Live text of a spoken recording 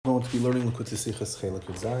going to be learning Sicha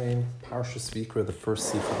Chelek Parshas Vayikra, the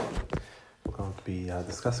first Sicha. We're going to be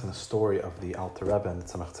discussing the story of the Alter Rebbe and the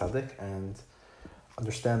Tzemach Tzedek and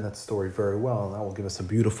understand that story very well, and that will give us a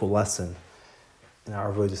beautiful lesson in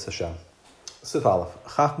our Avodas Hashem. Sif Aleph,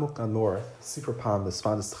 Chachmuk Anor, Sifar Pam,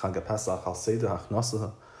 Besvandes Chag Pesach, Al Seder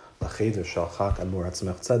Hachnasah, Lacheder Shal Chak Anor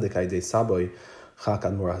Tzemach Tzedek, Aidei Saboy, Chak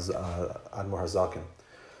Anor Hazakim.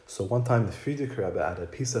 So one time the Friedrich Rebbe at a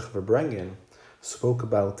Pesach Verbrengen spoke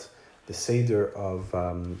about the Seder of,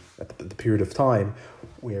 at the period of time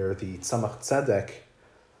where the Tzemach Tzedek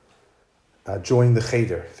joined the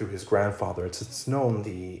Cheder through his grandfather. It's known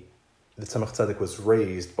the Tzemach Tzedek was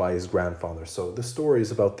raised by his grandfather. So this story is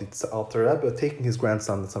about the Alter Rebbe taking his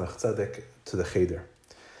grandson, the Tzemach Tzedek, to the Cheder.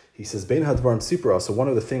 He says, Bein Hadvarim Sipra, so one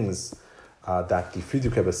of the things that the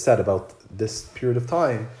Friedrich Rebbe said about this period of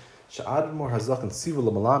time, She'admor Hazak and Siva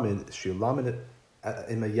L'Malamid, She'ulamin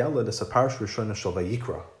in a Yelad is a Parshas Rishona Shel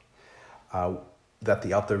Vayikra, that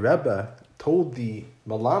the Alter Rebbe told the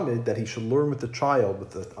Malamid that he should learn with the child,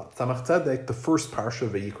 with the Tzemach Tzedek, the first Parsha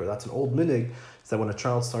of Vayikra. That's an old minig, is that when a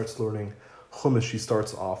child starts learning Chumash, he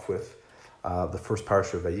starts off with the first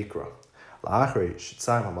Parsha of Vayikra. La'achrei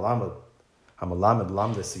Shitzayim HaMalamid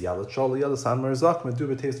Lamdes Yalad Shol Yalad San Marzak Medu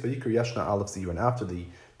B'Teis Vayikra Yeshna Aleph Ziyur. And after the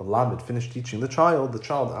Malamid finished teaching the child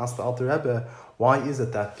asked the Alter Rebbe, why is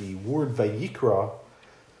it that the word Vayikra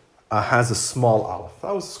has a small aleph?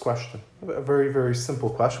 That was his question. A very, very simple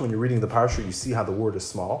question. When you're reading the parsha, you see how the word is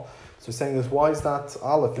small. So he's saying this, why is that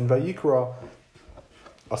aleph in Vayikra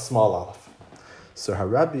a small aleph? So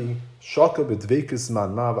Harabi, Shaka b'dveikis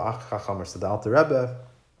man ma v'achachamar. So the Alter Rebbe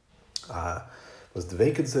was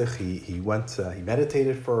dveikid. He went, he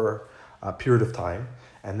meditated for a period of time,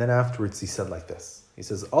 and then afterwards he said like this. He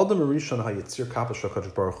says, Adam Rishon hayitzir kapash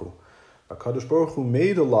HaKadosh Baruch Hu. HaKadosh Baruch Hu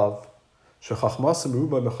made a love shechachmas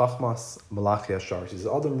meruba mechachmas malachi Yashar. He says,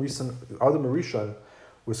 Adam Rishon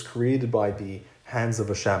was created by the hands of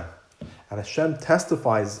Hashem. And Hashem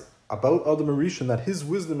testifies about Adam Rishon that his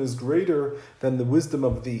wisdom is greater than the wisdom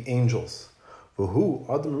of the angels. V'hu,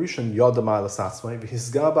 Adam Rishon yada ma'alas atzmai,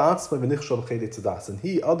 v'hisga ba'atzmai v'nichshal b'chedei tzedas. And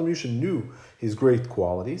he, Adam Rishon, knew his great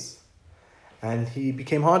qualities, and he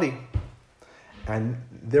became haughty. And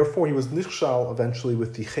therefore he was nichshal eventually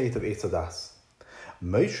with the chet of Eitzadas.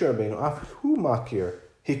 Moshe Rabbeinu afu makir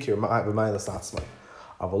hikir b'mailas atzmai.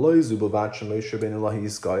 Avaloi zu b'vad sheMoshe Rabbeinu lahi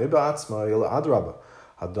yizgaya b'atzmai ela adraba.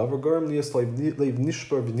 Hadavar garm liyas leiv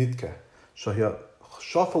nishbar v'nidke. Shahya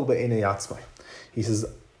shafal b'enei atzmai. He says,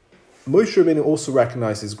 Moshe Rabbeinu also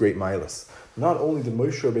recognized his great milas. Not only did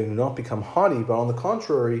Moshe Rabbeinu not become haughty, but on the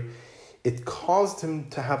contrary, it caused him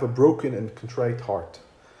to have a broken and contrite heart.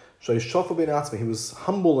 He was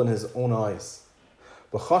humble in his own eyes.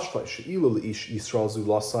 He thought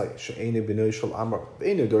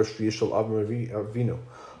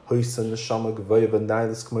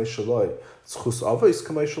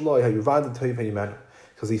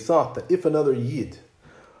that if another Yid,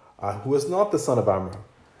 who was not the son of Amram,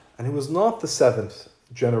 and who was not the seventh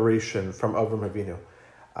generation from Avram Avinu,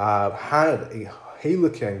 had a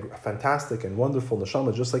Chelek, a fantastic and wonderful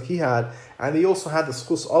neshama, just like he had, and he also had the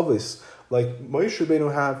schus avis, like Moshe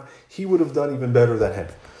Rabbeinu have, he would have done even better than him.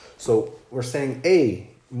 So we're saying,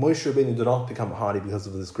 Moshe Rabbeinu did not become haughty because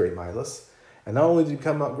of this great milas, and not only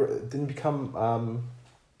didn't become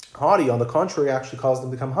haughty, on the contrary, actually caused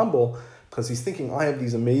him to become humble, because he's thinking, I have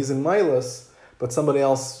these amazing milas, but somebody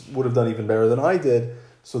else would have done even better than I did.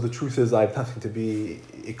 So the truth is, I have nothing to be.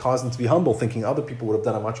 It caused him to be humble, thinking other people would have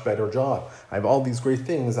done a much better job. I have all these great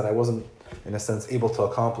things that I wasn't, in a sense, able to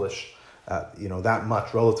accomplish, that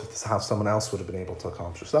much relative to how someone else would have been able to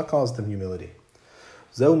accomplish. So that caused him humility.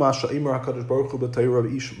 And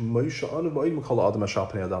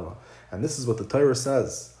this is what the Torah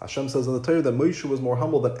says. Hashem says in the Torah that Moshe was more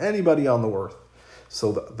humble than anybody on the earth.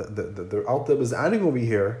 So the Alter Rebbe is adding over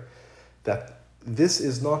here that this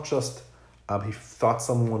is not just he thought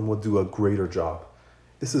someone would do a greater job.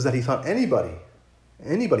 This is that he thought anybody,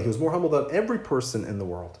 he was more humble than every person in the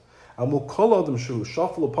world. He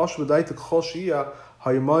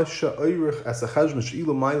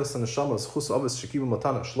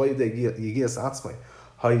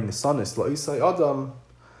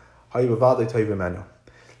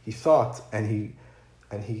thought, and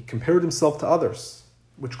he compared himself to others,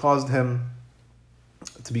 which caused him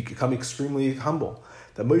to become extremely humble.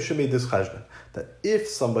 That Moshe made this cheshbon, that if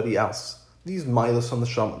somebody else, these milas on the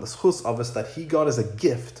shama, the schus avos that he got as a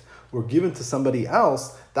gift, were given to somebody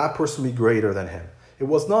else, that person would be greater than him. It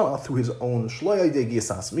was not through his own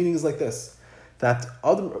shloyai. Meaning is like this, that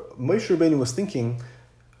Moshe Rabbeinu was thinking,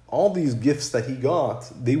 all these gifts that he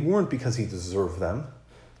got, they weren't because he deserved them.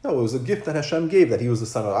 No, it was a gift that Hashem gave, that he was the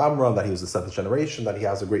son of Amram, that he was the seventh generation, that he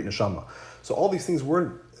has a great neshama. So all these things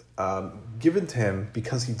weren't given to him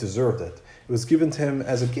because he deserved it. It was given to him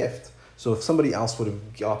as a gift. So if somebody else would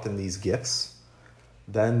have gotten these gifts,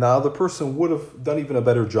 then the other person would have done even a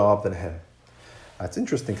better job than him. It's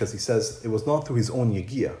interesting because he says it was not through his own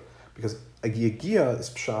yagia, because a yagia is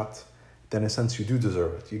pshat, then in a sense you do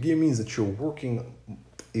deserve it. Yagia means that you're working.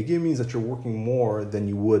 Yagia means that you're working more than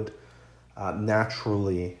you would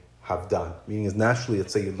naturally have done. Meaning is naturally,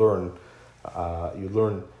 let's say you learn a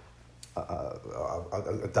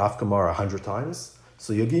daf gemara 100 times.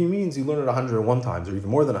 So Yagi means you learn it 101 times, or even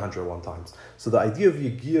more than 101 times. So the idea of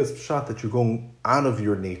Yagi is pshat, that you're going out of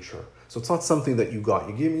your nature. So it's not something that you got.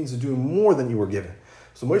 Yagi means you're doing more than you were given.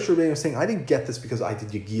 So Moshe Rabbeinu is saying, I didn't get this because I did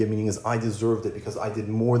Yagi, meaning is I deserved it because I did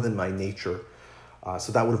more than my nature.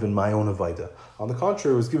 So that would have been my own avaida. On the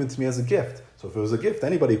contrary, it was given to me as a gift. So if it was a gift,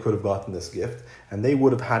 anybody could have gotten this gift, and they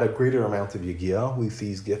would have had a greater amount of yagia with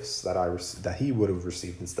these gifts that he would have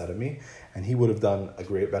received instead of me, and he would have done a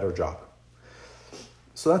better job.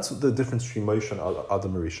 So that's the difference between Moshe and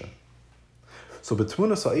Adam Rishon. So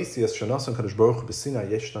between us ha'isias shenasan kadosh baruch hu b'sinai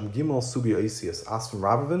yeshnam gimel sugi ha'isias asfim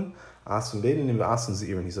ravavin, asfim beinanim, asfim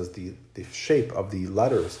zeirin. He says the shape of the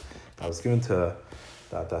letters that was given to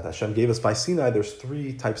that Hashem gave us by Sinai. There's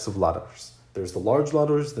three types of letters. There's the large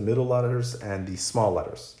letters, the middle letters, and the small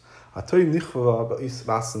letters. He says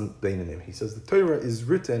the Torah is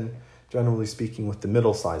written, generally speaking, with the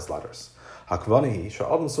middle-sized letters. The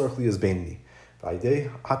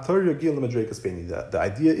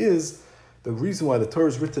idea is, the reason why the Torah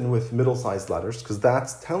is written with middle-sized letters, because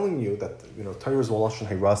that's telling you that, Torah is Lashon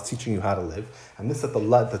Hara, is teaching you how to live, and this that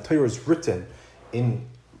the Torah is written in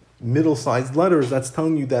middle-sized letters, that's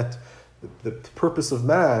telling you that the purpose of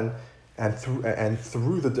man, and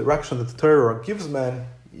through the direction that the Torah gives man,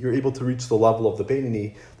 you're able to reach the level of the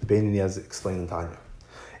Beinani as explained in Tanya.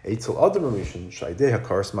 Eitzel Adam Rishon Shaydei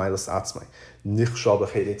Hakaras Mailas Atzmai Nichshal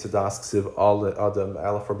B'Chedei Tzadas Ksiv Al Adam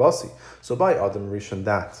Alaf Rabasi. So by Adam Rishon,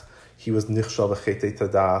 that he was Nichshal B'Chedei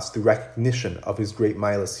Tzadas, the recognition of his great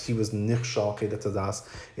Mailas, he was Nichshal B'Chedei Tzadas.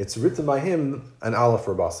 It's written by him an Alaf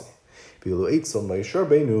Rabasi. Bilu Eitzel Moshe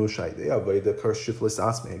Rabbeinu Shaydei Avoda Kar Shiflis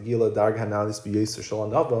Atzmai Gila Darg Hanalis B'Yeser Shal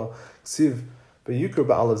Anava Ksiv Vayikra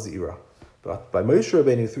Ba'alav Zira. But by Moshe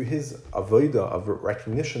Rabbeinu, through his avoda of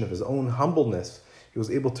recognition of his own humbleness, he was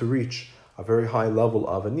able to reach a very high level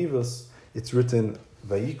of anivus. It's written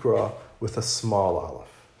Vayikra with a small aleph.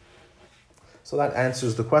 So that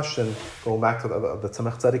answers the question, going back to the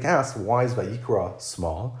Tzemach Tzedek asked, why is Vayikra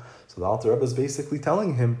small? So the Alter Rebbe is basically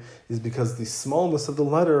telling him is because the smallness of the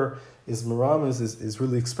letter is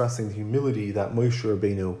really expressing the humility that Moshe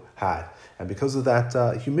Rabbeinu had. And because of that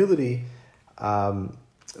humility,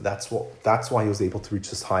 that's why he was able to reach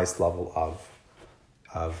this highest level of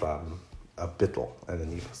bittul and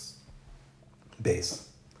anivus base.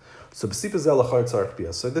 So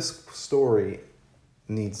this story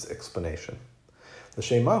needs explanation. The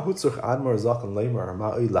Shema Hutzach Admar Zakan Leimar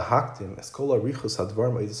Ma'i Lahaktim Eskola Richus Hadvar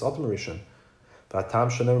Ma'idus Adam Rishon Vatam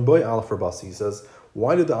Shanem Boy Alaf Rabasi. He says,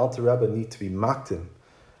 why did the Alter Rebbe need to be maktim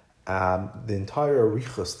the entire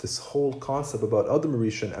Arichus, this whole concept about Adam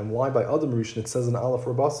Rishon, and why by Adam Rishon it says in Aleph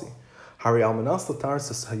Rabasi? Hari Almanas Latar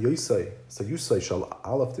says Hayosai, Sayusai Shal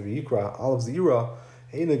Aleph the Vayikra, Aleph Zira,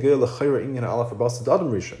 Einagel Lachayra Inyan Aleph Rabasi Adam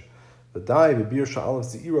Rishon. The Dai Bibir Shal Aleph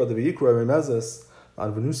Zira, the Vayikra Remezes,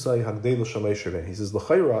 and Venusai Hagdelu Shamay. He says,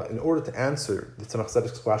 Lachayra, in order to answer the Tzemach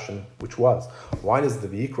Tzedek's question, which was, why does the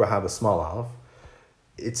Vayikra have a small Aleph?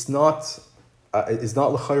 It's not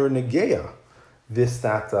Lachayra Negeya.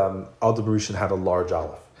 That Adam Rishon had a large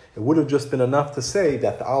aleph. It would have just been enough to say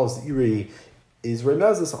that the aleph Ziri is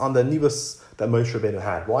remezes on the nivus that Moshe Rabbeinu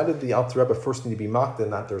had. Why did the Alter Rebbe first need to be mocked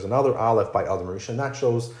and that there's another aleph by Adam Rishon? That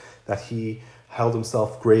shows that he held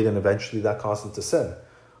himself great and eventually that caused him to sin.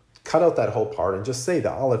 Cut out that whole part and just say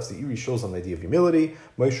the aleph Ziri shows on the idea of humility.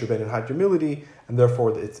 Moshe Rabbeinu had humility and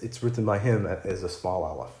therefore it's written by him as a small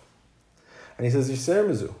aleph. And he says, Yisrael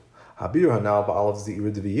Mizu. Habir hanal ba'alav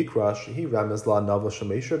z'ira d'vayikra shehi ramez la nava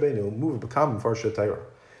shemesh Rabbeinu move become Parshas Torah.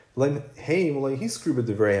 Len heim len hiskru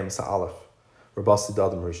b'divrayim sa'alef rabasi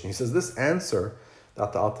d'adam rishon. He says this answer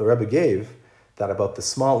that the Alter Rebbe gave, that about the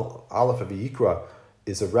small aleph of Vayikra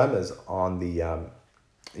is a remez on the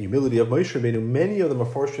humility of Moshe Rabbeinu. Many of them of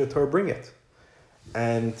Parshas Torah bring it,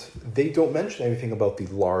 and they don't mention anything about the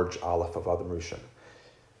large aleph of Adam Rishon.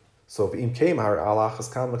 So if im came our alachas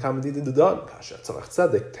kam did the done kasha tzarach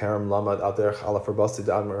tzedek term lamad aderch alaf rabasi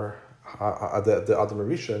the Adam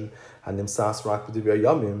Rishon and nimsas rak b'divrei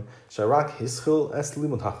yamim sharak hischil es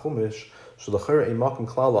limud hachumish He says,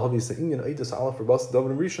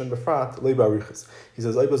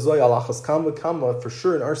 for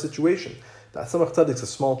sure in our situation, that Tzemach Tzedek is a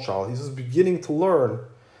small child. He's just beginning to learn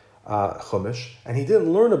Chumash, and he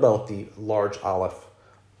didn't learn about the large Aleph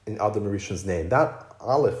in Adam Rishon's name. That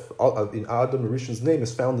Aleph in Adam Rishon's name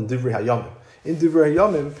is found in Divrei Hayamim. In Divrei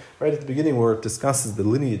Hayamim, right at the beginning where it discusses the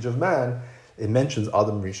lineage of man, it mentions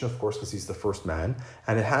Adam Rishon, of course, because he's the first man,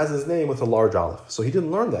 and it has his name with a large Aleph. So he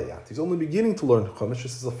didn't learn that yet. He's only beginning to learn Chumash.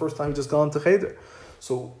 This is the first time he just gone to Cheder.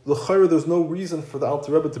 So l'chayra, there's no reason for the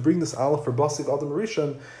Alter Rebbe to bring this Aleph or Basi of Adam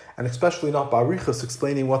Rishon, and especially not Barichas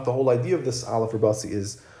explaining what the whole idea of this Aleph or Basi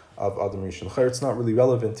is of Adam Rishon. L'chayra, it's not really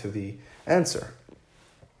relevant to the answer.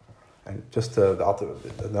 And just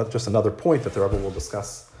another point that the Rebbe will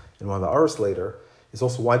discuss in one of the Aros later is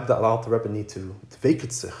also why did the Alter Rebbe need to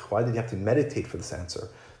vacate sich? Why did he have to meditate for this answer?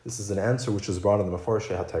 This is an answer which is brought in the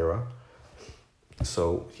Mefarshei HaTorah.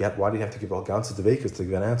 So why do you have to give al ganze devekas to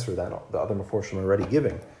give an answer that the other Mefarshim are already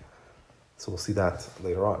giving? So we'll see that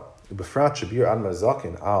later on. Befrat shabir ad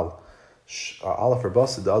mazakin al alaf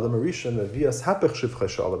rabas the adam rishon vias hapech shivcha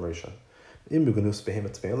shal adam rishon. Im begunus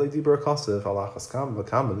behemet tmeile diber kasev alachas kam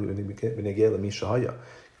v'kam v'negel mi shahaya.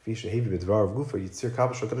 Kfi shehevi b'dvar of gufa yitzir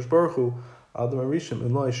kabash hakadosh baruch hu adam rishon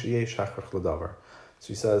in lo sheyesh hachach l'davar. So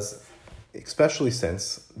he says, especially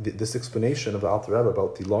since this explanation of the Alter Rebbe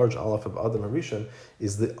about the large Aleph of Adam Harishon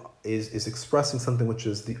is expressing something which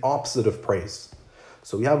is the opposite of praise.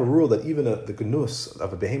 So we have a rule that even the Gnus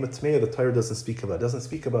of a Behemoth Tmeah, the Torah doesn't speak about. It doesn't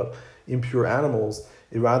speak about impure animals.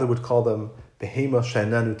 It rather would call them Behemoth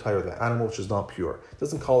Sheinanu Torah, the animal which is not pure. It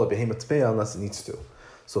doesn't call it Behemoth Tmeah unless it needs to.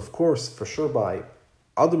 So of course, for sure by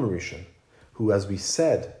Adam Harishon, who as we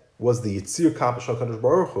said was the Yitzir Kapash HaKadosh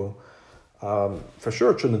Baruch Hu, for sure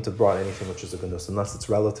it shouldn't have brought anything which is a gnus unless it's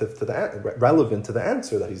relevant to the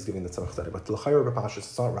answer that he's giving the Tzemach Tzedek. But to l'chayr Parshas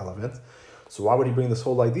it's not relevant. So why would he bring this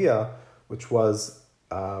whole idea, which was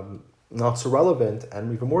not so relevant,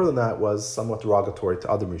 and even more than that was somewhat derogatory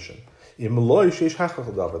to Adam Rishon? The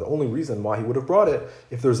only reason why he would have brought it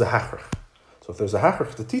if there's a hachrach. So if there's a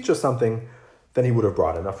hachrach to teach us something, then he would have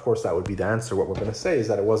brought it. And of course that would be the answer. What we're going to say is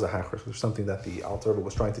that it was a hachrach. There's something that the Alter Rebbe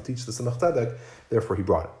was trying to teach the Tzemach Tzedek, therefore he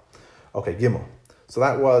brought it. Okay, Gimel. So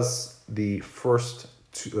that was the first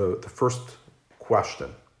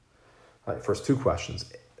question. First two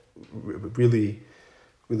questions. Really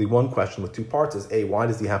one question with two parts is A, why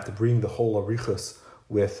does he have to bring the whole Arichas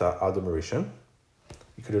with Adam Rishon?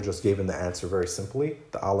 You could have just given the answer very simply.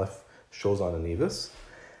 The Aleph shows on Anivis.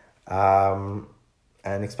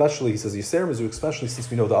 And especially, he says, Yisrael Mizu, especially since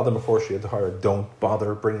we know the other Mefarshei HaTorah don't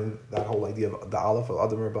bother bringing that whole idea of the Aleph of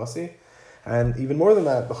Adam Rabasi. And even more than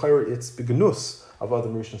that, it's begnus of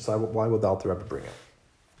Adam Rishon. So why would the Alter Rebbe bring it?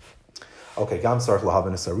 Okay, Gam Sarach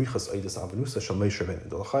Lahavin is Arichas Eidas Avenusa Shal Moshe Rabbeinu.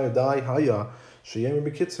 The L'chaya Dai Haya Sheyem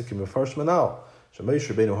B'Kitzah Kim Mefarsh Manal Shal Moshe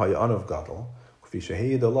Rabbeinu Haya Anav Gadol Kfi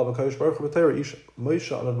Shehei the Love HaKadosh Baruch Hu B'Torah Ish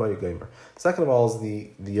Moshe Anav Vayigamer. Second of all is the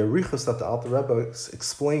Arichas that the Alter Rebbe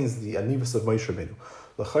explains the Anivus of Moshe Rabbeinu.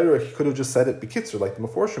 L'chaya he could have just said it B'Kitzah like the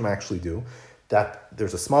Mefarshim actually do, that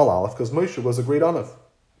there's a small Aleph because Moshe was a great Anav.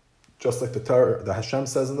 Just like the Torah, the Hashem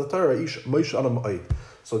says in the Torah, Ish Moshe Anam Oid.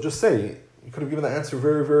 So just say, you could have given the answer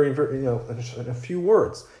very, very, very, in a few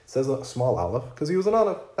words. It says a small Aleph, because he was an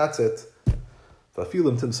Aleph. That's it.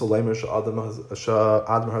 V'afilim tim soleimer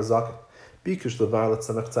Adam Harzak. Bikish levar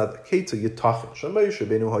letzemach tzad keita yitachin. Shemoshe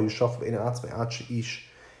benu hayushach b'eina atzmei ad she'ish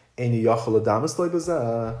eni yachal adamas loy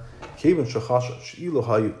b'zeh. Kevin shechash she'ilu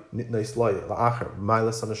hayu nitneis loy la'acher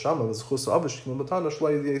mailas hanashama v'zchus avish kim matana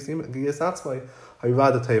shloi yis atzmei.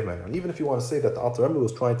 And even if you want to say that the Alter Rebbe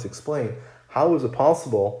was trying to explain how is it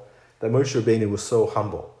possible that Moshe Rabbeinu was so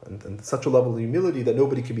humble and such a level of humility that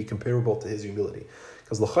nobody can be comparable to his humility.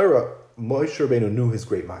 Because l'chayra, Moshe Rabbeinu knew his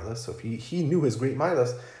great milas. So if he knew his great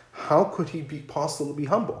milas, how could he be possible to be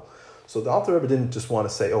humble? So the Alter Rebbe didn't just want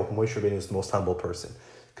to say, oh, Moshe Rabbeinu is the most humble person.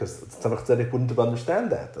 Because Tzemach Tzedek wouldn't have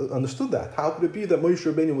understood that. How could it be that Moshe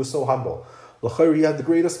Rabbeinu was so humble? L'chayr, he had the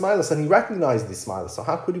greatest smilas, and he recognized these smilas. So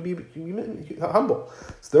how could he be humble?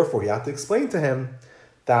 So therefore, he had to explain to him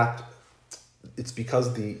that it's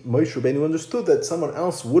because the Moshe Rabbeinu understood that someone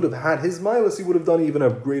else would have had his smilas, he would have done even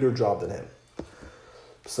a greater job than him.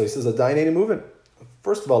 So he says, a dainani movement.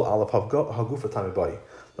 First of all, Aleph Hagufa Tamibai.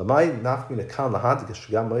 Lamai nafmina kan lahadigish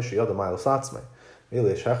shagam Moshe yada milas atzmei.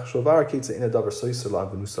 Mele shech shovar kitza ina davar soiser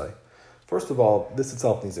la'avnusai. First of all, this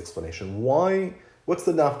itself needs explanation. What's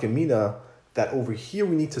the nafkamina that over here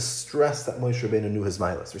we need to stress that Moshe Rabbeinu knew his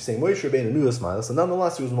milas? We're saying Moshe Rabbeinu knew his milas, and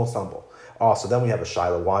nonetheless he was the most humble. So then we have a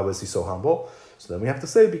shaila. Why was he so humble? So then we have to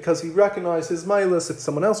say because he recognized his milas. If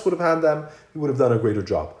someone else would have had them, he would have done a greater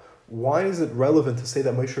job. why is it relevant to say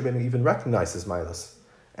that Moshe Rabbeinu even recognizes Milas?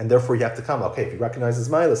 And therefore you have to come, okay, if he recognizes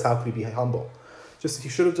Milas, how could he be humble? He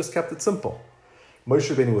should have just kept it simple. Moshe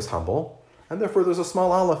Rabbeinu was humble, and therefore there's a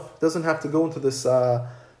small aleph. It doesn't have to go into this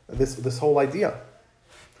this whole idea.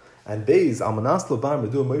 And Beis, Almanas Lavar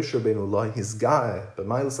Medu Moshe Rabbeinu Lai, his guy, but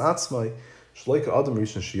Milas Atzmai, Shleika Adam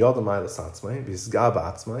Rishon Shiyada Milas Atzmai, his guy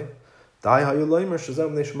Atzmai, Dai Hayulaymer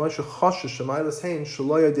Shazam Nesh Moshe Chosh Shemilas Hein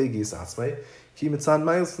Shloya Degis Atzmai. He says,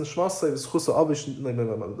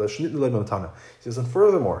 and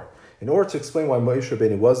furthermore, in order to explain why Moshe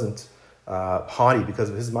Rabbeinu wasn't haughty because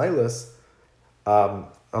of his milas,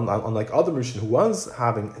 unlike other Rishon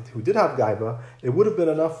who did have gaiva, it would have been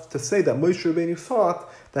enough to say that Moshe Rabbeinu thought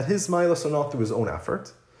that his milas are not through his own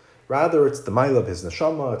effort. Rather, it's the milah of his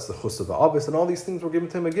neshama, it's the chus of the avis, and all these things were given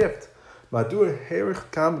to him a gift. Why did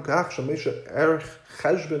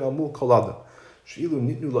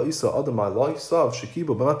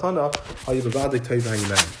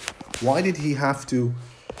he have to?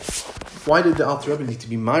 Why did the Alter Rebbe need to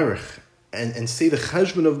be Meirich and say the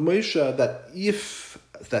cheshbon of Moshe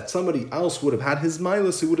that somebody else would have had his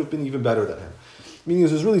milas, it would have been even better than him? Meaning,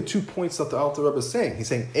 there's really 2 points that the Alter Rebbe is saying. He's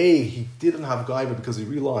saying, A, he didn't have gaiva because he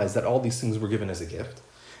realized that all these things were given as a gift.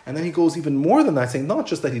 And then he goes even more than that, saying not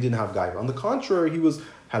just that he didn't have gaiva. On the contrary, he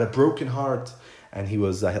had a broken heart, and he had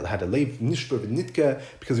a leiv nishbar v'nitke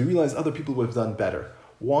because he realized other people would have done better.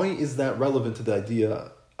 Why is that relevant to the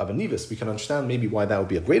idea of a nivus? We can understand maybe why that would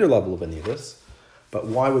be a greater level of a nivus, but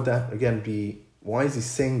why would that again be? Why is he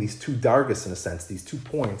saying these 2 dargas in a sense, these 2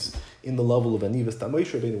 points in the level of a nivus?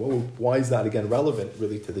 Why is that again relevant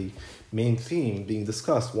really to the main theme being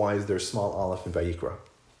discussed? Why is there a small aleph in Vayikra?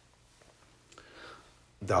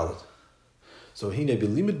 Dalet. So hine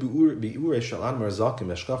belimit biure shal admar zakim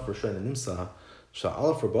eshkaf r'shayin nimsa.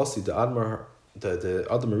 Sha'alaf Rabasi, the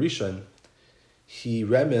Adam Rishon, he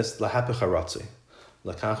remised lahapech haratzei,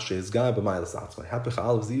 lakach sheizgai b'maylas atzmai. Hapech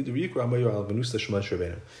alav zid Vayikra amayur al venusa shema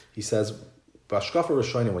shreveinu. He says, b'ashkafa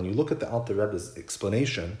Rishonim, when you look at the Alter Rebbe's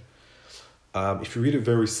explanation, if you read it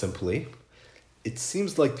very simply, it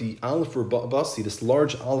seems like the Aleph Rabasi, this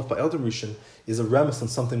large Aleph by Adam Rishon, is a remis on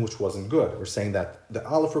something which wasn't good. We're saying that the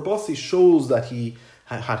Aleph Rabasi shows that he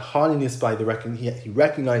had haughtiness by he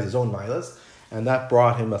recognized his own milas, and that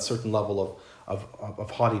brought him a certain level of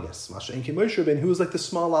haughtiness. Who was like the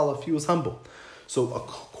small aleph, he was humble. So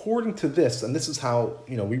according to this, and this is how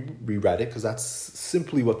we read it, because that's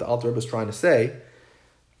simply what the Alter Rebbe is trying to say,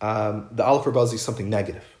 the Aleph Rabasi is something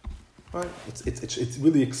negative. Right? It's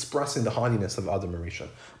really expressing the haughtiness of Adam Rishon,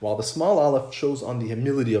 while the small aleph shows on the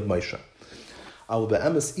humility of Moshe.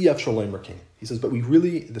 He says, but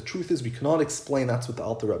the truth is we cannot explain that's what the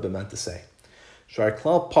Alter Rebbe meant to say. He says there's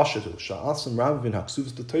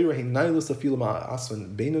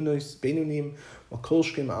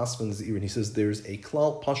a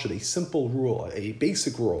klal pashut, a simple rule, a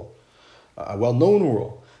basic rule, a well-known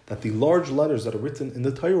rule, that the large letters that are written in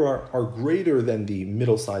the Torah are greater than the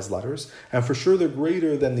middle-sized letters, and for sure they're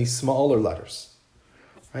greater than the smaller letters.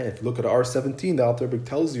 Right? If you look at R17, the Alter Rebbe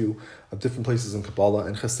tells you of different places in Kabbalah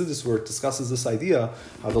and Chassidus where it discusses this idea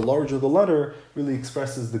how the larger the letter really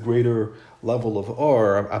expresses the greater level of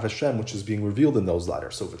Or, of Hashem, which is being revealed in those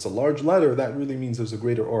letters. So if it's a large letter, that really means there's a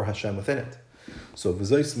greater Or Hashem within it. So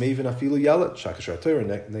v'zois meivin afilu yalet shakashar Torah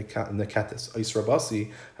neketes ois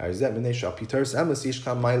rabasi harizet v'neisha pitaris emes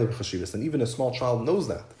yishkam ma'ila v'chashivas, and even a small child knows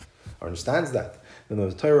that or understands that. Then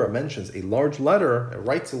the Torah mentions a large letter, it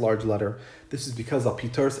writes a large letter. This is because al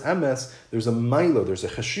pitaris emes there's a ma'ila, there's a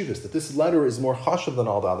chashivas, that this letter is more chashav than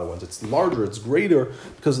all the other ones. It's larger, it's greater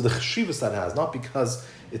because of the chashivas that it has, not because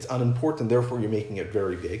it's unimportant, therefore you're making it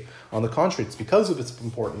very big. On the contrary, it's because of it's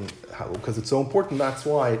important, because it's so important, that's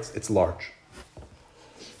why it's large.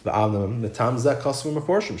 The tam zeh kasvim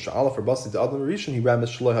meforshim sha'alaf rabasi the Adam Rishon he remes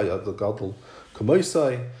shloy hayad the gadol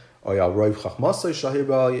kamoisai or ya roiv chachmasai shahir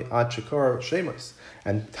ba'ali ad shekar shemos.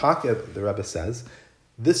 And Taka, the Rebbe says,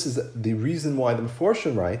 this is the reason why the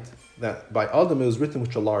Meforshim write that by Adam it was written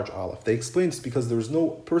with a large aleph. They explain it's because there is no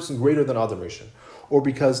person greater than Adam Rishon, or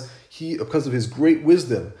because of his great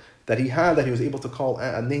wisdom that he had, that he was able to call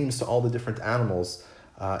names to all the different animals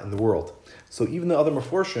in the world. So even the other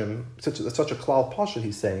Meforshim, such a klal pashut,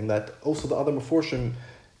 he's saying that also the other Meforshim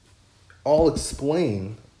all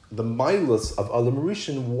explain the milas of Adam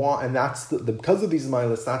Rishon, and that's because of these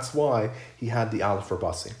milas, that's why he had the aleph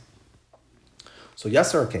rabasi. So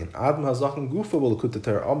Yasser Kain, Adam Hazakin Gufa will put the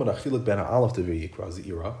Torah Amar Achilik Ben Aleph to Vayikra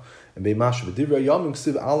Zira, and Beimash V'Divrei Yamim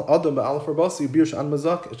Ksiv Adam Aleph Rabasi Birsh An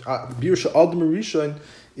Mazak Birsh Adam Rishon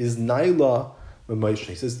is Naila Moshe.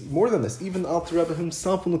 He says more than this. Even Alter Rebbe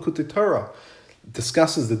himself in the Likutei Torah,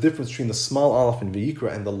 discusses the difference between the small aleph in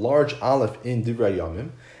Vayikra and the large aleph in Divrei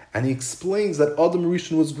Yamim, and he explains that Adam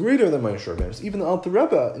Rishon was greater than Moshe Rabbeinu. Even the Alter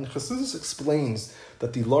Rebbe in Chassidus explains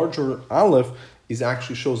that the larger aleph is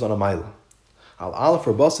actually shows on a mila. Al aleph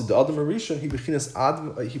rabasi the Adam Rishon he bechinas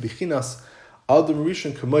Adam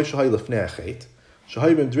Rishon k'moshe hay lefnei achet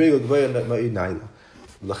shehay ben dreigo gvaya ma'id naila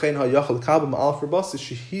l'chein hayachal kabam aleph rabasi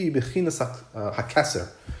shehi bechinas hakeser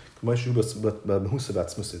k'moshe hu b'husav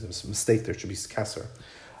atzmusi. There's a mistake there. It should be keser.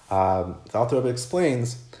 The Alter Rebbe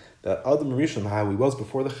explains that Adam Rishon, how he was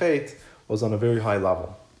before the Chet, was on a very high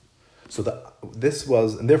level. So this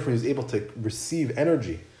was, and therefore he was able to receive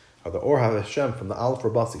energy of the Or HaHashem from the Aleph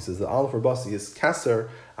Rabasi. He says the Aleph Rabasi is Keser,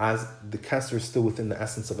 as the Keser is still within the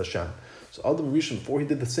essence of Hashem. So Adam Rishon, before he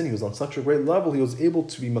did the sin, he was on such a great level, he was able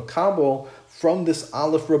to be makabel from this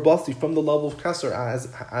Aleph Rabasi, from the level of Keser,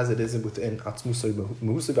 as it is within Atzmusay,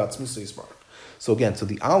 Mehusav Atzmusay Yisbar. So again, so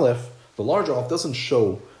the Aleph, the large Aleph, doesn't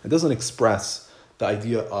show, it doesn't express the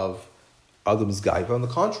idea of Adam's Gaiva. On the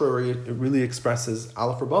contrary, it really expresses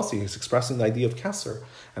Aleph Rabasi. It's expressing the idea of Keser,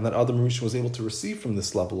 and that Adam Rishon was able to receive from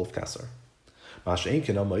this level of Keser. It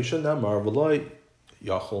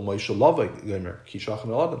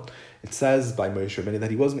says by Moshe Rabbeinu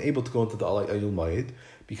that he wasn't able to go into the Ayul Ma'id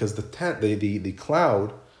because the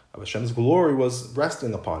cloud of Hashem's glory was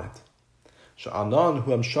resting upon it. He says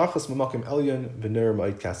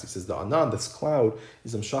the Anan, this cloud,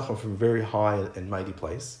 is Amshacham from a very high and mighty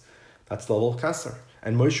place. That's the level of Keser.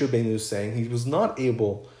 And Moshe Rabbeinu is saying he was not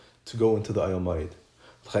able to go into the Ayom Ma'id.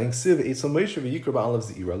 Therefore, by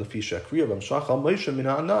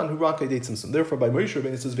Moshe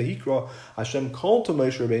Rabbeinu it says Vayikra, Hashem called to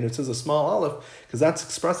Moshe Rabbeinu. It says a small aleph because that's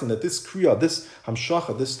expressing that this kriya, this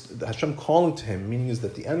hamshacha, this Hashem calling to him, meaning is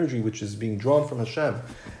that the energy which is being drawn from Hashem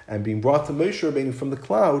and being brought to Moshe Rabbeinu from the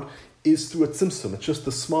cloud is through a tzimtzum. It's just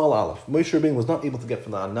the small aleph. Moshe Rabbeinu was not able to get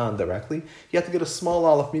from the Anan directly. He had to get a small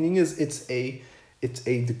aleph, meaning is it's a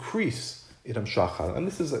decrease. And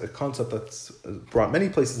this is a concept that's brought many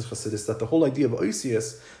places in Chassidus, that the whole idea of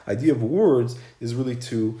oisius, idea of words, is really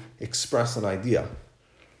to express an idea.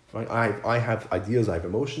 Right? I have ideas, I have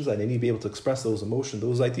emotions, I need to be able to express those emotions,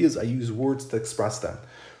 those ideas, I use words to express them.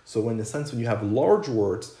 So in a sense, when you have large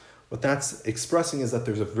words, what that's expressing is that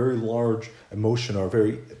there's a very large emotion or a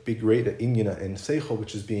very big rate of inyana and seichel,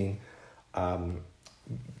 which is being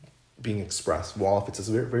expressed. While if it's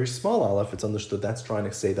a very, very small aleph, it's understood that's trying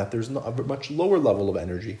to say that there's a much lower level of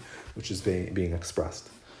energy which is being expressed.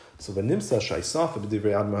 So v'nimsa sha'isaf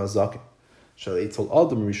b'divrei Adam HaZaken sha'etzel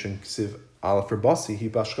Adam Rishon ksiv aleph rabasi he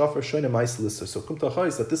bashkafer shoyne ma'is. So kum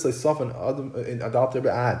tachais that this isaf in Adal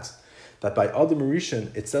Rebbe adds that by Adam Rishon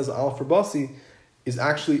it says aleph rabasi is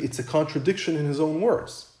actually, it's a contradiction in his own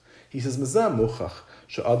words. He says mezam muchach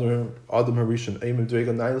sha'Adam Rishon eimim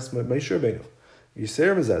dreiga nailas Moshe Rabbeinu. He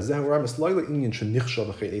says that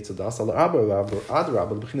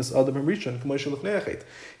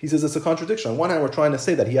it's a contradiction. On one hand, we're trying to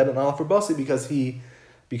say that he had an aleph rabasi because he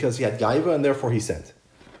had gaiva and therefore he sinned.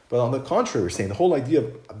 But on the contrary, we're saying the whole idea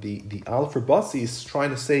of the aleph rabasi is trying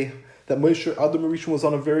to say that Moshe Adam Rishon was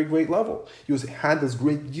on a very great level. He had this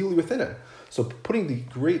great gili within him. So putting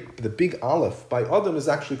the big aleph by Adam is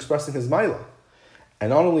actually expressing his maila. And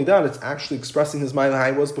not only that, it's actually expressing his mind how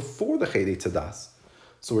he was before the Chedei Tzadas.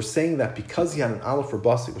 So we're saying that because he had an aleph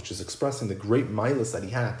rabasi, which is expressing the great milas that he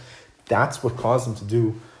had, that's what caused him to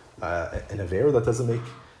do an avera that doesn't make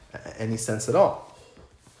any sense at all.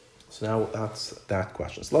 So now that's that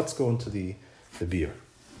question. So let's go into the beer.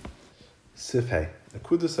 Sifhei.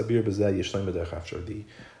 Nekudas habir b'zeh yishleim b'derech after. The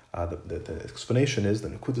explanation is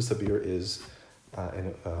that Nekudas habir is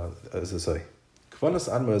as I say, Kvanas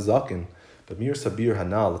admar zakin. But Mir Sabir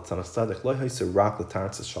Hanal, Tzanas Tzaddik, Lo Hayser Rak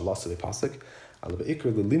L'Tartzis Shalas V'Pasik, Al V'Ikr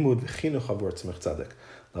L'Limud V'Chinuch Avor Tzemach Tzaddik.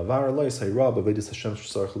 Lavar Lo Yisayra B'Vedis Hashem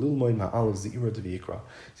Sh'Sarch L'Ilmoy Ma'al Z'Ira D'Vayikra.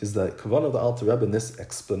 He says the kavanah of the Alter Rebbe in this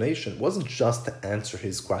explanation wasn't just to answer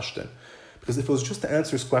his question, because if it was just to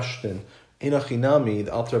answer his question, Inachinami,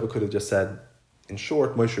 the Alter Rebbe could have just said, in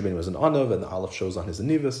short, Moshe Rabbeinu was an Anav, and the Aleph shows on his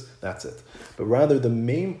Anivas, that's it. But rather, the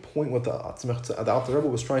main point what the Alter Rebbe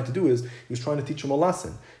was trying to do is, he was trying to teach him a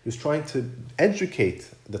lesson. He was trying to educate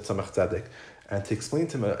the Tzemach Tzedek, and to explain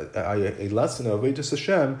to him a lesson of Vedas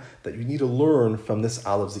Hashem that you need to learn from this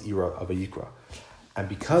Aleph Ze'ira of Vayikra. And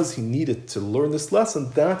because he needed to learn this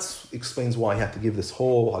lesson, that explains why he had to give this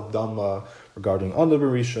whole Hagdama regarding Anav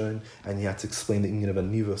Rishon, and he had to explain the Inyan of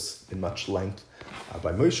Anivas in much length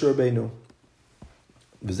by Moshe Rabbeinu.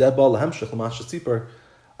 וזה בא להמשך למה שסיפר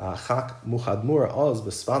חק מוחדמור אז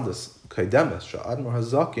בספדס קיידמס שהאדמו"ר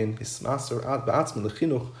הזקן הסמסר עד בעצמו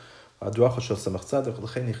לחינוך This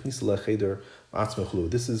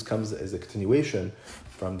comes as a continuation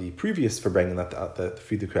from the previous Verbringen that the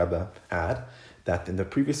Frierdiker Rebbe had, that in the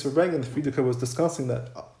previous Verbringen, the Frierdiker was discussing that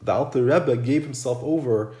the Alter Rebbe gave himself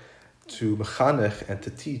over to mechanech and to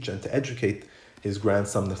teach and to educate his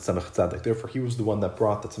grandson, the Tzemach Tzedek. Therefore, he was the one that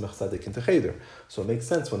brought the Tzemach Tzedek into Cheder. So it makes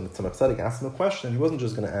sense when the Tzemach Tzedek asked him a question, he wasn't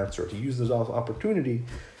just going to answer it. He used his opportunity,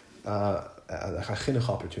 a chinuch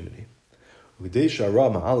opportunity. In order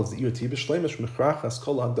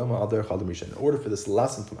for this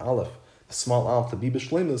lesson from Aleph, the small Aleph, to be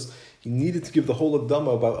b'shleimus, he needed to give the whole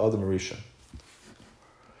Akdama about Adam Rishon.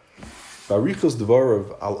 Barichos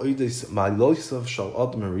Dvarav al oides ma'loisav shal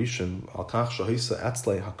Adam Rishon al kach shahisa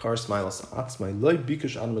atzlei hakar smilas atzmai loy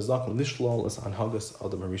bikush an mazakan lishlal as anhagas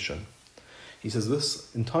Adam Rishon. He says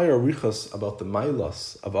this entire arichos about the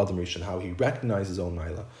mailas of Adam Rishon, how he recognized his own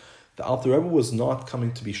maila. The Alter Rebbe was not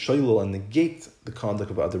coming to be shaylul and negate the conduct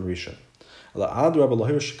of Adam Rishon. Ad Rebbe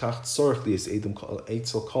lahir shekach tzorich lias edom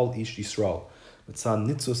eitzel kol ish Yisrael mitzad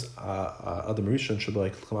nitzus Adam Rishon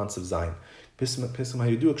shabai k'lamansav zayin. Pism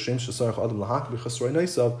hayuduk shem shesarich Adam lahak b'chasroi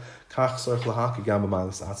noisav kach sarich lahak gam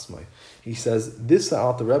b'mailas atzmai. He says this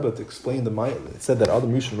Alter Rebbe to explain the maila. It said that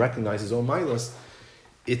Adam Rishon recognized his own mailas.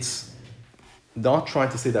 It's not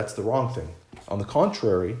trying to say that's the wrong thing. On the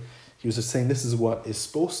contrary, he was just saying this is what is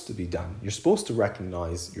supposed to be done. You're supposed to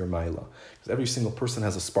recognize your maila. Because every single person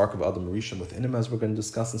has a spark of Adam Rishon within him, as we're going to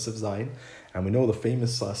discuss in Siv Zayin. And we know the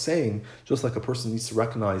famous saying, just like a person needs to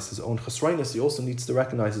recognize his own chesroinus, he also needs to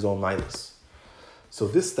recognize his own mailas. So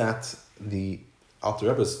that the Alter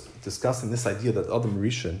Rebbe is discussing this idea that Adam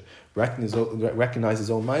Rishon recognizes his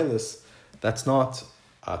own mailas, that's not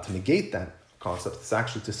to negate that concept. It's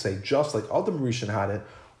actually to say, just like Adam Rishon had it,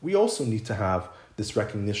 we also need to have this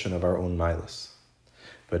recognition of our own milas.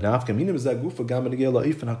 But now, Kamina is that gufa gamanigel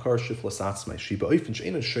laifin hakar shiflas atzmai. She baifin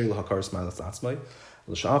sheina shayla hakar smilas atzmai.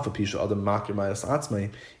 L'shafa pisha adam makir milas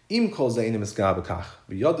atzmai. Im kol zainim is gabakach.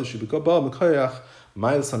 B'yadu she b'gaba mekayach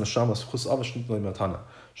milas hanashamas chus avashnit loy matana.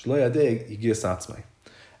 Shlo yadeg yigias atzmai.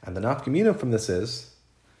 And the nafkamina from this is,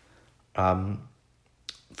 from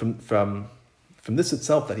this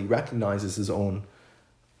itself, that he recognizes his own.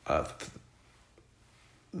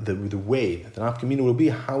 The way that the nafkamina will be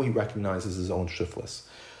how he recognizes his own shiftless.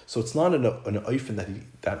 So it's not an oifen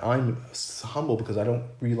that I'm humble because I don't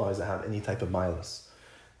realize I have any type of milas,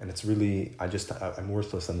 and it's really I'm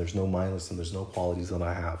worthless and there's no milas and there's no qualities that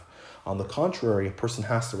I have. On the contrary, a person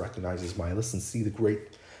has to recognize his milas and see the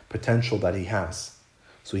great potential that he has.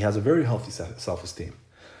 So he has a very healthy self-esteem.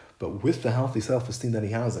 But with the healthy self-esteem that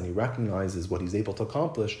he has and he recognizes what he's able to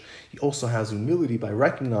accomplish, he also has humility by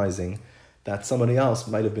recognizing that somebody else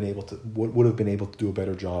would have been able to do a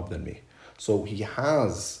better job than me. So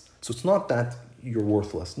it's not that you're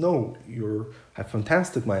worthless. No, you have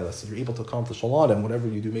fantastic milas and you're able to accomplish a lot, and whatever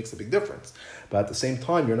you do makes a big difference. But at the same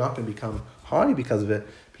time, you're not going to become haughty because of it,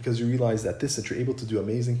 because you realize that you're able to do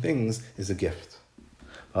amazing things is a gift.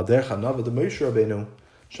 And therefore,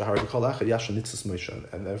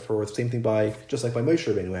 the same thing just like by Moshe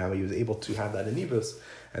Rabbeinu, how he was able to have that anivus.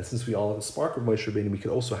 And since we all have a spark of Moshe Rabbeinu, we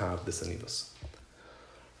could also have this anivus.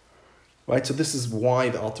 Right, so this is why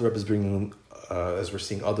the Alter Rebbe is bringing, as we're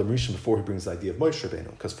seeing Adam Rishon before he brings the idea of Moshe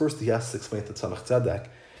Rabbeinu. Because first he has to explain to Tzemach Tzedek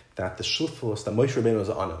that the shulfus, that Moshe Rabbeinu was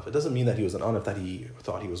an anav. It doesn't mean that he was an anav that he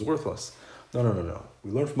thought he was worthless. No.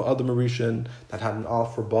 We learned from Adam Rishon that had an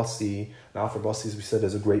alpha basi. An alpha basi, as we said,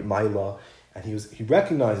 is a great maila. And he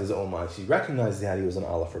recognized his own maila. He recognized that he was an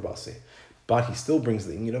alpha basi. But he still brings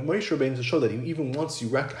the Moshe Rabbeinu to show that even once you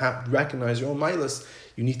recognize your own milas,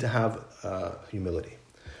 you need to have humility.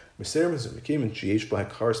 And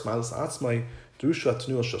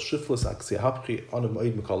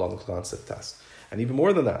even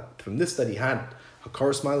more than that, from this that he had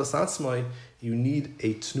hakar smilas atzmai, you need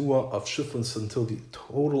a tnua of shiflins until the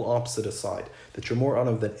total opposite aside, that you're more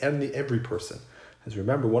anav than every person. As you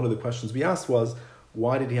remember, one of the questions we asked was,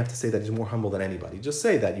 why did he have to say that he's more humble than anybody? Just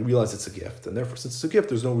say that. You realize it's a gift. And therefore, since it's a gift,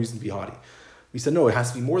 there's no reason to be haughty. We said, no, it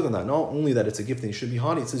has to be more than that. Not only that it's a gift and you should be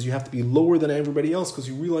haughty, it says you have to be lower than everybody else because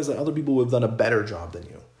you realize that other people would have done a better job than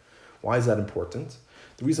you. Why is that important?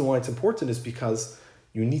 The reason why it's important is because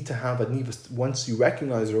you need to have a nivus. Once you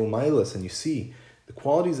recognize your own milas and you see the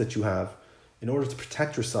qualities that you have, in order to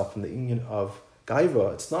protect yourself from the inyan of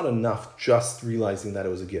gaiva, it's not enough just realizing that it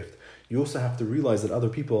was a gift. You also have to realize that other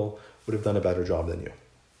people would have done a better job than you.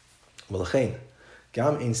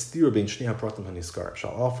 Gam ein stira bein shnei hapratim haniskar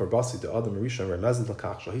shall offer basi the adam rishon remezed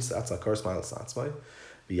lakach shall hisa atzah kar smilas atzmai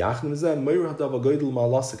v'yachnim zeh meir hadav agoydel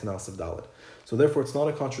ma'alasik nasav daled. So therefore, it's not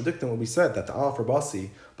a contradiction what we said that the offer basi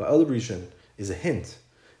by adam rishon is a hint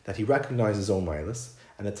that he recognizes his own milas,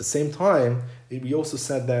 And at the same time, we also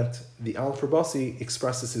said that the Aleph Rabasi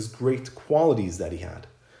expresses his great qualities that he had.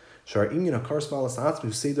 He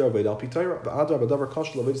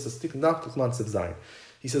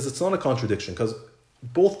says it's not a contradiction because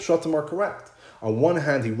both pshatim are correct. On one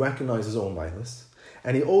hand, he recognized his own milas,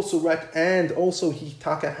 and he also he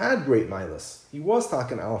taka had great milas. He was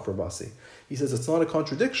taka an Aleph Rabasi. He says it's not a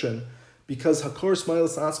contradiction because Hakars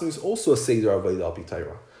milas atzmi is also a seder avodah al pi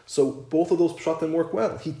Torah. So both of those pshatim work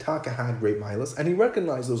well. He taka had great milas, and he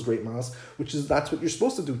recognized those great milas, that's what you're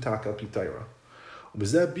supposed to do taka al pi Torah. Which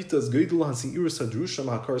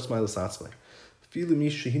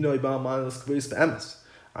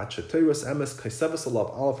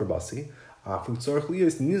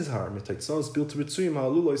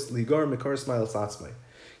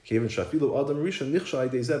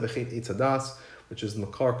is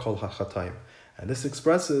makar kol hachatayim. And this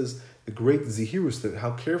expresses the great zihirus,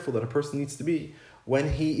 how careful that a person needs to be when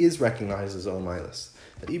he is recognized his own milas.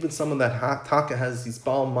 That even someone that taka has these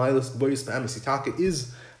baal milas, boyis b'emes, taka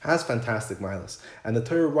has fantastic milas. And the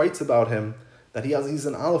Torah writes about him that he's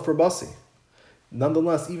an Aleph Rabasi.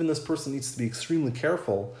 Nonetheless, even this person needs to be extremely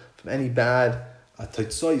careful from any bad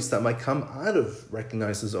titzois that might come out of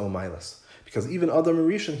recognizing his own milas. Because even Adam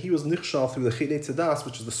Rishon, he was nichshal through the chidei tzedas,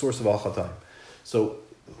 which is the source of al chatayim. So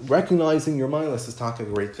recognizing your milas is taka a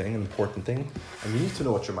great thing, an important thing, and you need to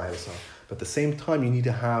know what your milas are. But at the same time, you need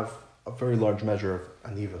to have a very large measure of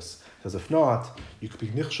anivas, because if not, you could be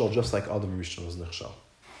nichshal just like Adam Rishon was nichshal.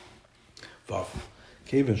 Vav,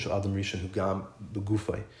 kevin shel Adam Rishon hu gam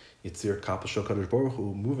begufay yitzir kapel shel Kadosh Baruch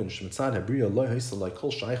Hu movin shemitzad habriya lo haisa like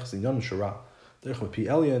kol shaychas inyan shara derech mepi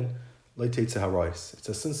elyon lo teitze harais. It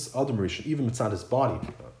says since Adam Rishon, even mitzad his body,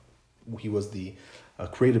 he was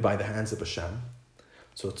created by the hands of Hashem.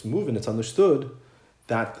 So it's moving, it's understood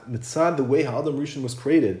that mitzad, the way how Adam Rishon was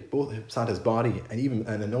created, both mitzad his body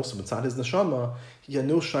and also mitzad his neshama, he had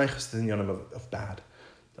no shaychus to the inyanim of bad.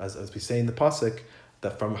 As we say in the pasuk,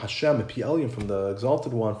 that from Hashem, Pi Elyon, from the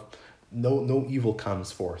Exalted One, no evil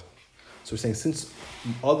comes forth. So we're saying since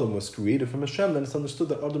Adam was created from Hashem, then it's understood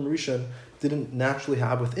that Adam Rishon didn't naturally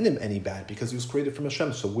have within him any bad because he was created from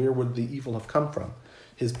Hashem. So where would the evil have come from?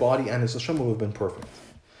 His body and his Hashem would have been perfect.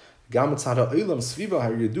 It's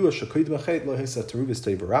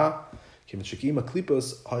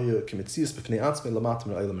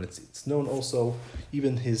known also,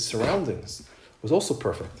 even his surroundings was also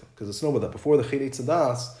perfect, because it's known that before the chidei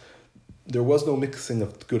tzedas, there was no mixing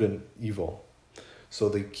of good and evil. So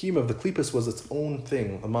the kiyum of the klipas was its own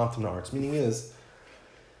thing, a matam arts. Meaning is,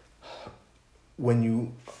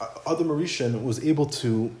 when Adam Rishon was able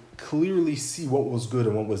to clearly see what was good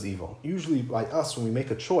and what was evil. Usually by us, when we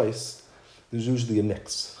make a choice, there's usually a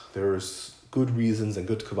mix. There's good reasons and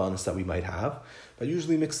good kavanas that we might have, but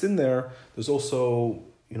usually mixed in there's also,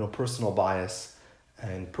 personal bias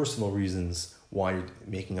and personal reasons why you're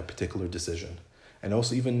making a particular decision. And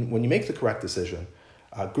also even when you make the correct decision,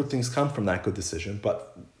 good things come from that good decision,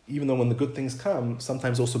 but even though when the good things come,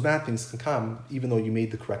 sometimes also bad things can come, even though you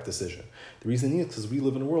made the correct decision. The reason is because we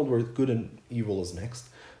live in a world where good and evil is mixed.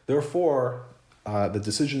 Therefore, the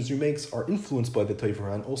decisions you make are influenced by the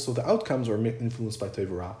Tevurah, and also the outcomes are influenced by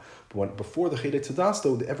Tevurah. But before the Chedei Tzedas,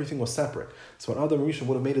 though, everything was separate. So when Adam Rishon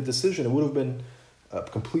would have made a decision, it would have been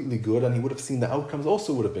completely good, and he would have seen the outcomes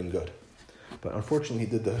also would have been good. But unfortunately,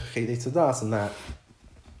 he did the Chedei Tzedas, and that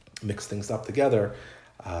mixed things up together,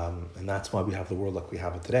 and that's why we have the world like we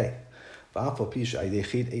have it today. And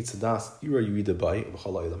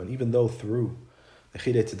even though through the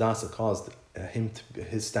Chedei Tzedas it caused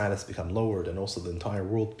his status become lowered, and also the entire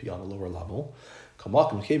world be on a lower level.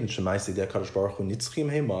 Nonetheless,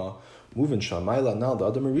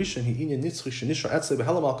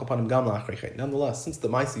 since the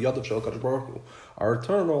Maisi Yadav Shel Kadosh Baruch Hu are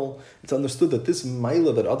eternal, it's understood that this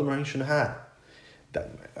Maila that Adam Rishon had,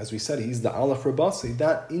 that, as we said, he's the Aleph Rabasi,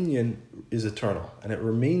 that Inyan is eternal, and it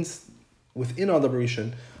remains within Adam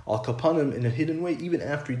Rishon al kapanim in a hidden way, even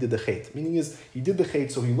after he did the chait. Meaning is, he did the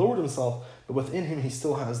chait, so he lowered himself, but within him he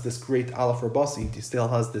still has this great Aleph Rabasi, he still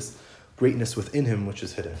has this greatness within him which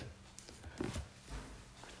is hidden.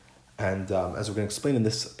 And as we're going to explain in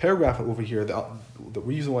this paragraph over here, the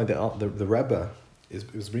reason why the Rebbe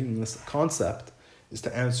is bringing this concept is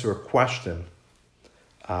to answer a question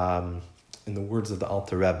in the words of the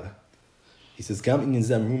Alter Rebbe. He says, "Gam in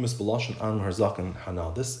zem rumus b'lashon an harzaken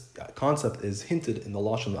hanal." This concept is hinted in the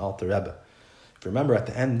lashon of the Alter Rebbe. If you remember, at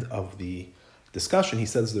the end of the discussion, he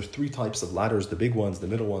says there's three types of ladders: the big ones, the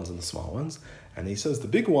middle ones, and the small ones. And he says the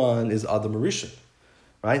big one is Adam Rishon,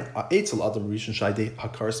 right? Eitzel Adam Rishon shaydei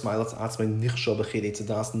hakar smilat atzmei nichshal b'chedei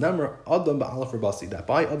tzedas nemer Adam ba'alaf rabasi. That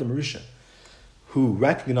by Adam Rishon, who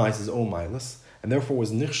recognized his own milas, and therefore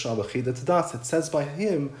was nichshal b'cheda tadas. It says by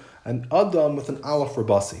him, an Adam with an Aleph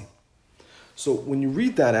Rabasi. So when you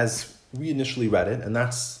read that as we initially read it, and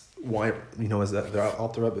that's why, as the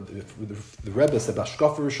Alter Rebbe, the Rebbe said,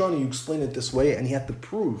 Bashkafa Rishoni, you explain it this way, and he had to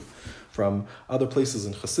prove from other places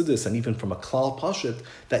in Chassidus and even from a Klal Pashit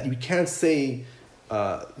that you can't say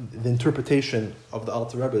the interpretation of the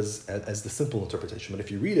Alter Rebbe as the simple interpretation. But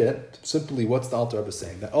if you read it, simply what's the Alter Rebbe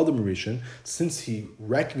saying? That Adam Rishon, since he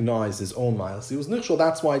recognized his own miles, he was nichshal,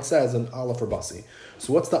 that's why it says an Aleph Rabasi.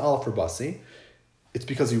 So what's the Aleph Rabasi? It's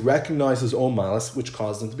because he recognized his own milas, which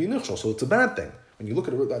caused him to be nichshal. So it's a bad thing. When you look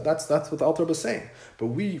at it, that's what the Alter Rebbe is saying. But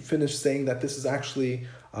we finished saying that this is actually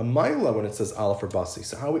a maila when it says Aleph Rabasi.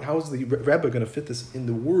 So how is the Rebbe going to fit this in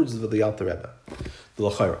the words of the Alter Rebbe? The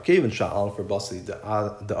L'chayra, Kevin Shah Aleph Rabasi, the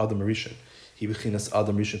Adam Rishon. He bechinas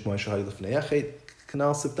Adam Rishon K'may Shahai L'fnei Echet,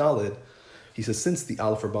 Kanal Sif Dalid. He says, since the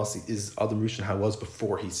Aleph Rabasi is Adam Rishon, how was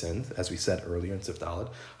before he sinned, as we said earlier in Sif Dalid,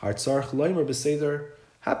 Hartzarch Leimer B'Seder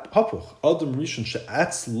Hapuch, Adam Rishon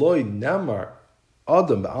She'atz Loi Namar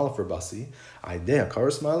Adam Ba'Aleph Rabasi, Aidea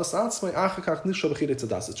Karas Malas Atzmai Achakach Nisha B'Chidei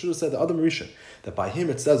Tzadas. It should have said the Adam Rishon, that by him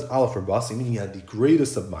it says Aleph Rabasi, meaning he had the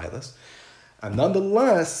greatest of milas. And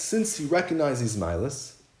nonetheless, since he recognized these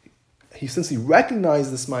milas, since he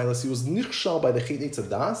recognized this milas, he was nichshal by the Chidei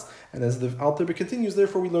Tzadas. And as the Alter Rebbe continues,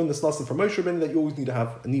 therefore we learn this lesson from Moshe Rabbeinu that you always need to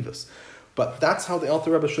have anivas. But that's how the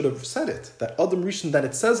Alter Rebbe should have said it. That Adam Rishon, that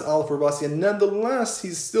it says Aleph Rabasi, and nonetheless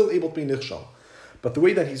he's still able to be nichshal. But the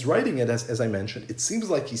way that he's writing it, as I mentioned, it seems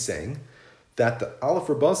like he's saying that the Aleph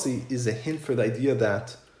Rabasi is a hint for the idea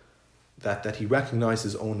that he recognized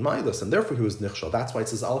his own milas, and therefore he was nichshal. That's why it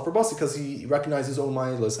says Aleph Rabasi, because he recognized his own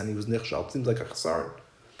milas and he was nichshal. It seems like a chesaron.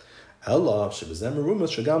 Ella shebezem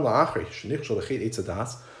merumas shagam la'achri shenichshal b'chet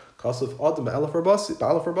etzadas kasuf adam ba'Aleph Rabasi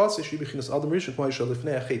shebichinas adam rishon k'may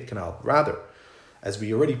shalifnei achet kanal. Rather, as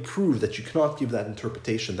we already proved that you cannot give that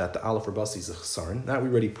interpretation that the Aleph Rabasi is a chesaron, that we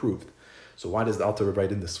already proved. So why does the Alter Rebbe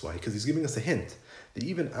write in this way? Because he's giving us a hint that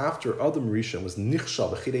even after Adam Rishon was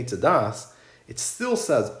nichshal b'chidei tzadas, it still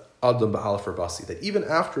says Adam ba'Aleph Rabasi. That even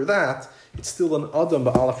after that, it's still an Adam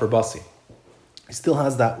ba'Aleph Rabasi. He still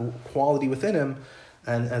has that quality within him,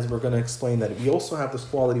 and as we're going to explain, that we also have this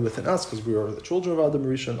quality within us because we are the children of Adam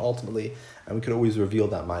Rishon ultimately, and we could always reveal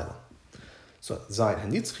that mila. So Zayin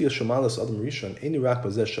hanitzchia shemalas Adam Rishon eni rak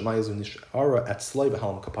bazeh shemayazu nishara at slay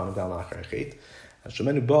b'halm kapanim down la'achar echet. This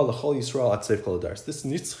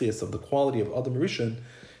nitzchias of the quality of Adam Rishon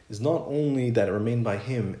is not only that it remained by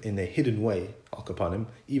him in a hidden way, al kapanim,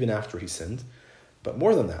 even after he sinned, but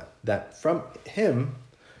more than that, that from him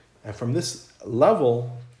and from this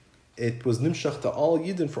level, it was nimshach to all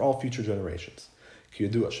Yidden for all future generations. As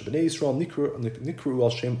it's known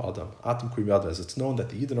that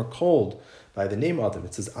the Yidden are called by the name Adam.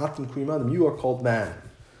 It says, Atam Kurim Adam, you are called man.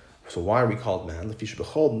 So why are we called man? Because we're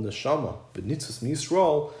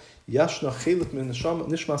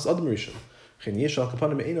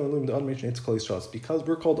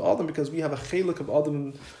called Adam because we have a chelik of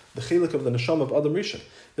Adam, the chelik of the neshama of Adam Rishon.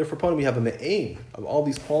 Therefore, upon we have a me'ain of all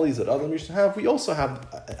these qualities that Adam Rishon have. We also have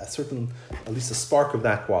a certain, at least a spark of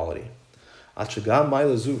that quality. Was meruba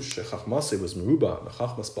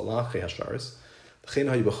mechachmas balache hasharis. L'chein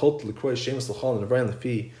hayu b'chol l'kroi shemus l'chol and avrayin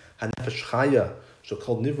lefi hanefesh chaya. Even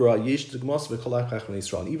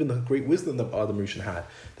the great wisdom that Adam Rishon had,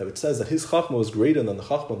 that it says that his chachma was greater than the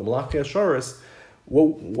chachma of the Malachei Hasharis.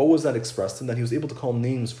 What was that expressed in? That he was able to call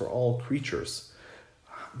names for all creatures,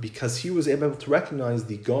 because he was able to recognize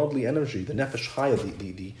the godly energy, the nefesh chaya,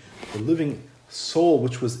 the living soul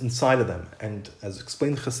which was inside of them. And as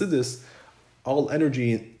explained in Chassidus, all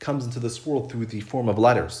energy comes into this world through the form of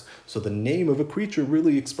letters. So the name of a creature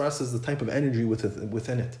really expresses the type of energy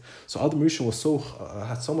within it. So Adam Rishon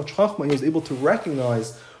had so much chachma, he was able to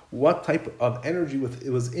recognize what type of energy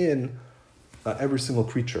it was in every single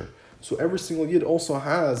creature. So every single yid also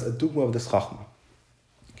has a dugma of this chachma.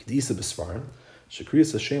 Kedisa b'sfarim,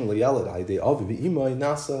 shekriyas Hashem liyalad aydei avi v'imai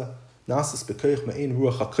nasas bekoich me'ein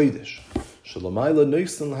ruach hakodesh. And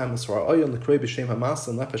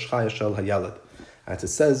it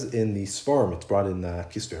says in the Sfarim, it's brought in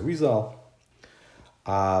Kisvei Arizal,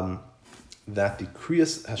 that the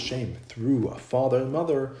Kriyas Hashem through a father and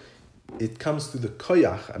mother, it comes through the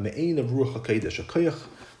koyach, a me'ein of Ruach HaKodesh, a koyach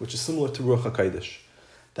which is similar to Ruach HaKodesh.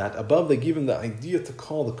 That above they give him the idea to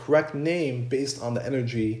call the correct name based on the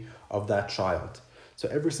energy of that child. So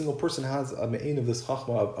every single person has a me'ein of this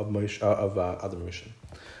chachma of Adam Rishon.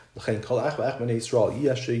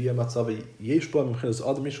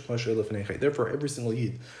 Therefore, every single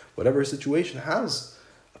Yid, whatever his situation, has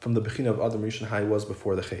from the bechina of Adam Rishon how he was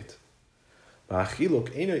before the Chet. והחילוק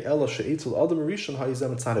אינו אלא שאצל אדם הראשון היה זה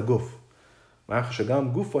מצד הגוף. מאחר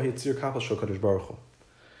שגם גופו יציר כפל של הקדוש ברוך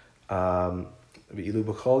הוא. ואילו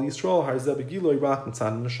בכל ישראל, הרי זה בגילוי רק מצד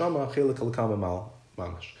הנשמה, חלק לכמה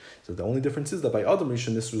mamash. So the only difference is that by Adam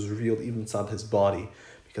Rishon, this was revealed even inside his body,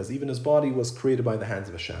 because even his body was created by the hands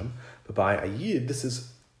of Hashem. But by a Yid, this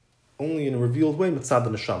is only in a revealed way mitzad the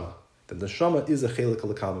neshama. The neshama is a chelik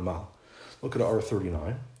l'kam mal. Look at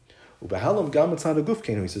R39. Ubehelim gam mitzad aguf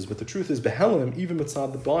kenu. He says, but the truth is, behelim, even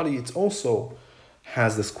mitzad the body, it also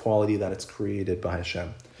has this quality that it's created by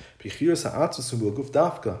Hashem. B'chiras ha'atzos u'guf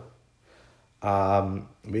dafka.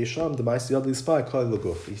 He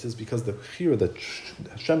says because the bechira that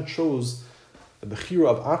Hashem chose, the bechira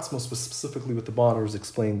of Atzmos was specifically with the body, is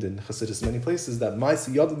explained in Chassidus many places that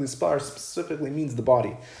Ma'aseh Yad Lispar specifically means the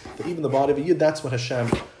body. That even the body of a Yid, that's what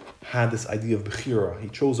Hashem had this idea of bechira. He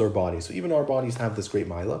chose our bodies. So even our bodies have this great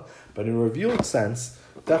maila, but in a revealed sense,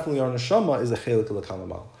 definitely our neshama is a chelik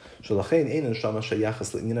l'kamamal. Shalachein ein neshama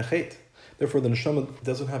sheyachas l'inyan chet. Therefore, the neshama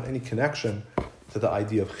doesn't have any connection to the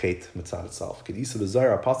idea of chet mitzad itself. Kedisa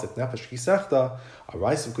b'zayra pasuk nefesh kisechta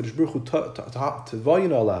araisim kodesh baruch hu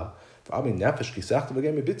tevayin alav v'amin nefesh kisechta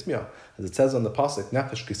v'gem bitmia. As it says on the pasuk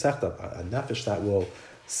nefesh kisechta, a nefesh that will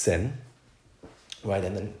sin, right?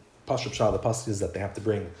 And then pasuk shah, the pasuk is that they have to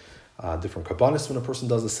bring different karbanis when a person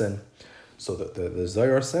does a sin. So the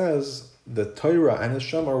Zayar says the Torah and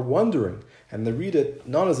Hashem are wondering, and they read it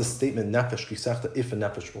not as a statement nefesh kisechta if a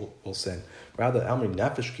nefesh will sin. Rather, Amri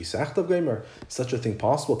nefesh kisechta gamer, such a thing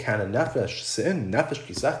possible? Can a nefesh sin? Nefesh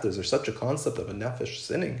kisechta, is there such a concept of a nefesh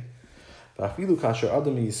sinning? And even when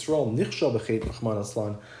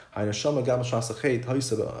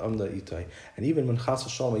chas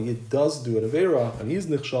v'shalom a yid does do an avera and he is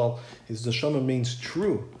nichshal, his neshama remains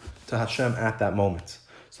true to Hashem at that moment.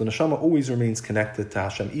 So the neshama always remains connected to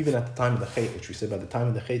Hashem, even at the time of the chet, which we say by the time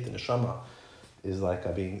of the chet, the neshama is like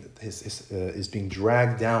is being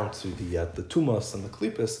dragged down to the tumas and the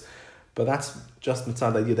klippas, but that's just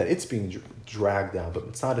mitzad the idea that it's being dragged down. But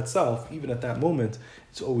mitzad itself, even at that moment,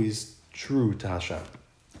 it's always true to Hashem.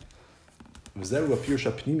 This is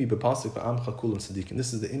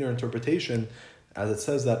the inner interpretation, as it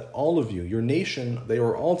says that all of you, your nation, they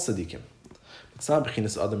are all tzaddikim. He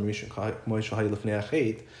says the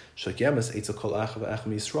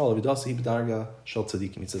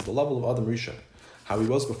level of Adam Rishon, how he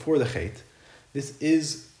was before the Chet, this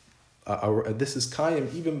is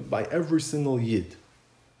Kayim even by every single Yid.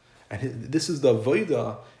 And this is the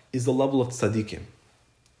Avodah, is the level of Tzadikim.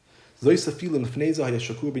 This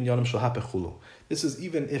is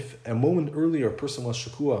even if a moment earlier a person was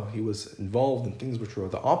Shakua, he was involved in things which were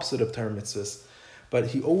the opposite of Torah mitzvahs, but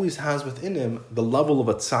he always has within him the level of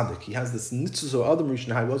a tzaddik. He has this nitzuz of Adam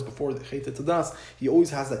Rishon, how he was before the Chet Tadas. He always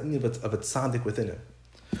has that in of a tzaddik within him.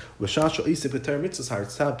 When a person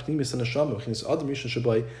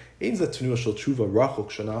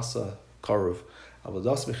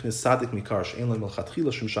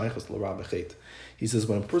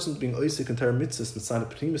is being oisik in Torah mitzvahs mitzad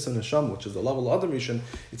pnimis and neshama, which is the level of Adam Rishon,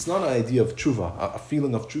 it's not an idea of tshuva, a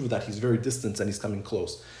feeling of tshuva that he's very distant and he's coming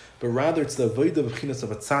close, but rather it's the avodah b'chinas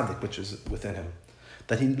of a tzaddik which is within him,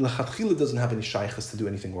 that he lechatchila doesn't have any shaychus to do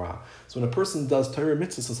anything wrong. So when a person does Torah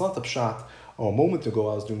mitzvahs, it's not the pshat, oh, a moment ago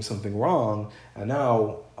I was doing something wrong, and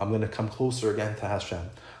now I'm going to come closer again to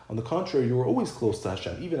Hashem. On the contrary, you were always close to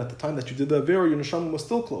Hashem. Even at the time that you did the Avera, your neshama was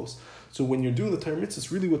still close. So when you're doing the Torah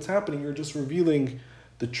mitzvahs, really what's happening, you're just revealing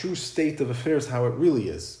the true state of affairs, how it really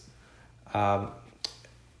is, and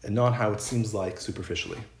not how it seems like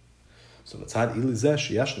superficially. So mitzad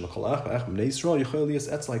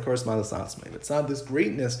this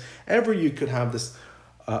greatness, ever you could have this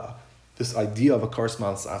this idea of a kars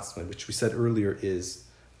malas atzmai, which we said earlier is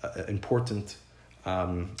an important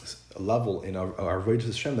level in our avodas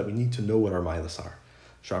Hashem, that we need to know what our milas are.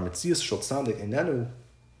 Shar mitzias shel tzadik enenu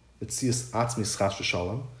mitzias atzmis chas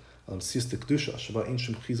v'shalom mitzias tekdusha sheba ein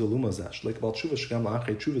shem chiza lumazah shleik bal tshuva shgam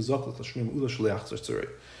la'achrei tshuva zoklet l'shmim ula shleach tzartzurei.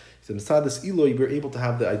 He said, mitzad this Eloi, we're able to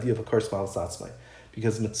have the idea of a kars malas atzmai,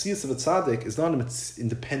 because mitzias of a tzaddik is not an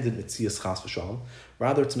independent mitzias chas v'shalom.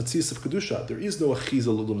 Rather, it's mitzias of kedusha. There is no achiza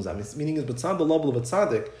l'lumazah. Meaning is mitzad the level of a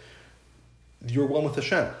tzaddik, you're one with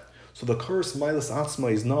Hashem. So the kars milas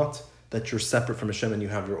atzma is not that you're separate from Hashem and you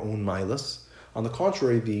have your own milas. On the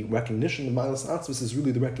contrary, the recognition of milas atzmas is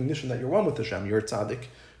really the recognition that you're one with Hashem. You're a tzaddik,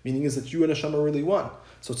 meaning is that you and Hashem are really one.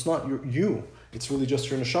 So it's not you. It's really just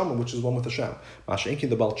your neshama, which is one with Hashem. Masha'enki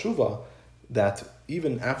the Baal Tshuva, that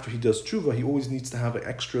even after he does tshuva, he always needs to have an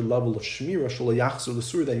extra level of shmira, shalay yachzor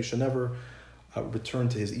l'sur, that he should never return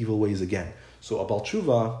to his evil ways again. So a Baal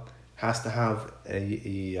Tshuva has to have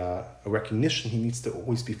a recognition. He needs to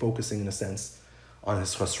always be focusing, in a sense, on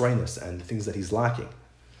his chasreinus and the things that he's lacking,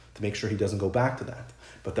 to make sure he doesn't go back to that.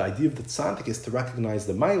 But the idea of the tzaddik is to recognize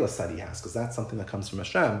the milas that he has, because that's something that comes from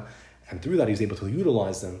Hashem, and through that he's able to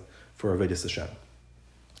utilize them for avodas Hashem.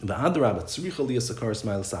 The adrab tzricha liyas hakaras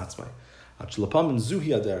milas atzmai. Atchlapam zuhi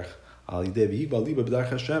aderch al yidei v'yigba liba b'derech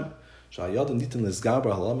Hashem. Sha'ayad nitin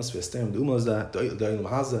lizgaber halamas v'estem d'umazah da'ilam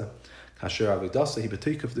hazeh. Kasher avidasa he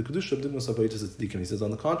betekef the kedusha of dignos avodas tzaddikim. He says,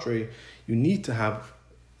 on the contrary, you need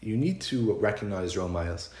to recognize your own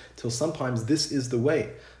mayas. Till sometimes this is the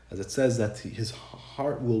way, as it says that his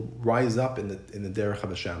heart will rise up in the derech of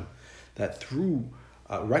Hashem. That through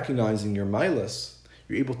recognizing your milas,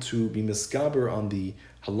 you're able to be misgaber on the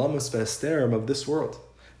halamas ve'esterim of this world.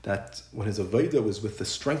 That when his avodah was with the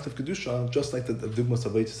strength of kedusha, just like the dignos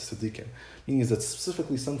avodas tzaddikim. Meaning is that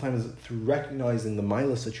specifically sometimes through recognizing the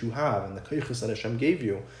milas that you have and the koiches that Hashem gave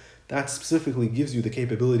you, that specifically gives you the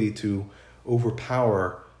capability to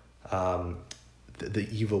overpower the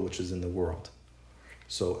evil which is in the world.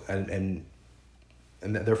 So and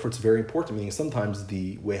therefore it's very important. Meaning sometimes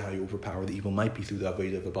the way how you overpower the evil might be through the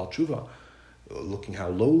avodah of a Baal Tshuva, looking how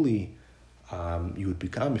lowly you would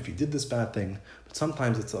become if you did this bad thing. But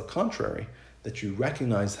sometimes it's the contrary, that you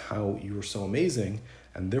recognize how you are so amazing,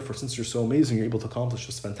 and therefore since you're so amazing, you're able to accomplish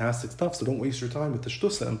this fantastic stuff. So don't waste your time with the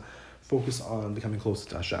shtusim. Focus on becoming closer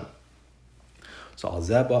to Hashem. So al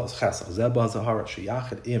zeba zahara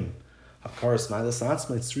sheyachid im hakaras milas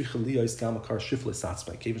atzmai tzricha liyos gam hakaras shifles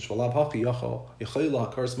atzmai kevin shvalav haki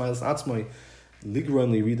yachayla hakaras milas atzmai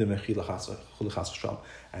ligron lirida mechila chas sham.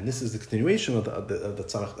 And this is the continuation of the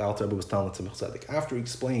Tzanach Alter Rebbe was telling the Tzemach Tzedek. After he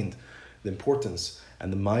explained the importance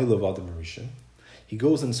and the mile of Adam Rishon, he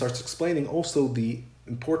goes and starts explaining also the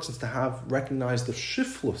importance to have recognized the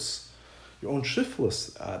shiflus, your own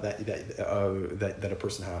shiflus that a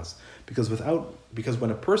person has, because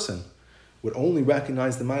when a person would only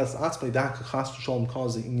recognize the mayas atzmai, that could chas v'shalom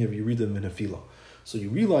cause the inya of yirida minafila. So you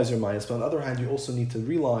realize your mayas, but on the other hand, you also need to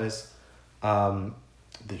realize the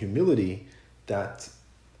humility that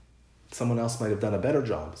someone else might have done a better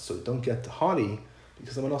job. So don't get haughty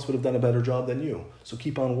because someone else would have done a better job than you. So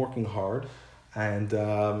keep on working hard and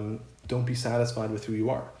don't be satisfied with who you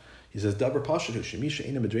are. He says, Davar Pashatu, Shemisha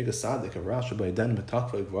Ina Madrega Sadik, of Rasha by Den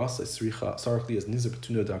Metakva, Grasa, Sricha, Sarkli, as Nizar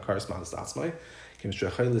Petuna Dakaris Malas Atzmai, Kim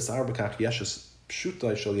Shachailis Arbakak, Yeshus,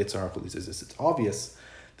 Pshutai Shal Yetzarkul. He says, it's obvious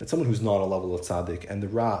that someone who's not a level of Tzaddik and the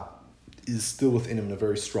Ra is still within him in a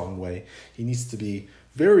very strong way, he needs to be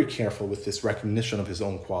very careful with this recognition of his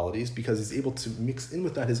own qualities, because he's able to mix in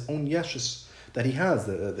with that his own Yeshus that he has,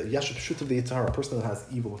 the Yeshus Pshut of the Yitzhar, a person that has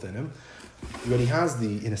evil within him. He already has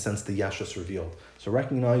in a sense, the Yeshus revealed. So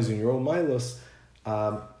recognizing your own Milos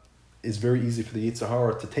is very easy for the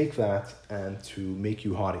Yitzhar to take that and to make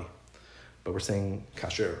you haughty. But we're saying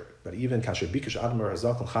kasher. But even kasher bikash admar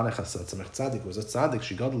hazak and chanechas tzemach tzadik was a tzadik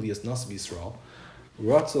she gadol yas nas v'Yisrael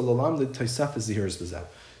ratza lalam the taisaf zihirs b'zeh.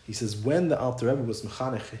 He says when the Alter Rebbe was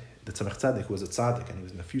mechanech, the tzemach tzadik was a tzadik and he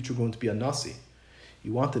was in the future going to be a nasi, he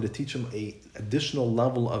wanted to teach him a additional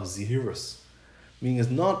level of zihirus. Meaning is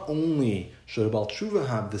not only should a Baal Tshuva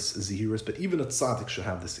have this zihirus, but even a tzaddik should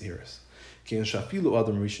have this zihirus. Kein shafilu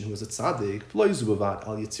adam rishon who was a tzaddik floizu bavad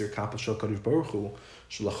al yitzir kappa shel kadosh baruch hu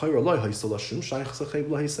shelachayra loy haisala shum shaykh sachayv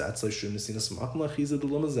lahisa at shum nesinas makla chiza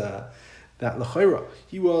delamazah. That lachayra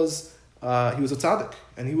he was a tzaddik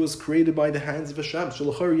and he was created by the hands of Hashem.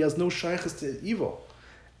 Shelachayra he has no shaykhs to evil,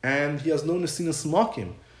 and he has no nesinas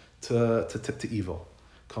makim to evil.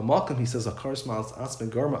 Kamalkam, he says, Hakaras Malas Atzmai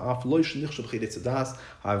Garma Af Loish Nichshav Chedei Tzadas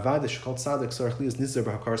Ha'avada Shekal Tzadik Sarachli is Nizzer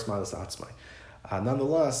B'Hakaras Malas Atzmai.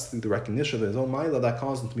 Nonetheless, through the recognition of his own Maila, that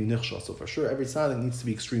caused him to be Nichshal. So for sure, every tzaddik needs to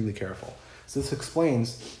be extremely careful. So this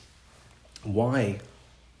explains why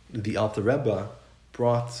the Alter Rebbe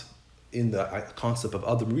brought in the concept of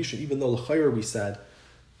Adam Rishon, even though L'chayr we said,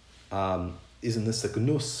 isn't this a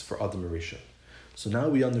gnus for Adam Rishon? So now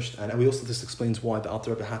we understand, and this explains why the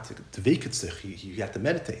Alter Rebbe had to vacate sich, he had to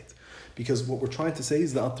meditate. Because what we're trying to say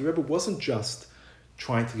is the Alter Rebbe wasn't just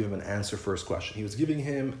trying to give him an answer for his question. He was giving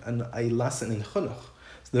him a lesson in chinuch.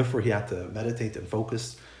 So therefore he had to meditate and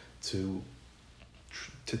focus to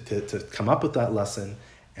come up with that lesson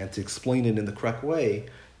and to explain it in the correct way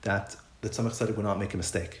that the Tzemach Tzedek would not make a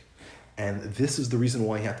mistake. And this is the reason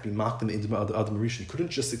why he had to be mocked in the Adam Rishon. He couldn't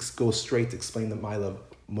just go straight to explain the Ma'ila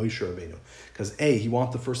Moshe Rabbeinu. Because he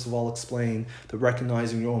wanted to first of all explain that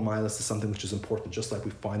recognizing your own milas is something which is important, just like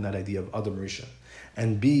we find that idea of Adam Rishon.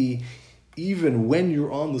 And B, even when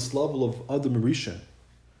you're on this level of Adam Rishon,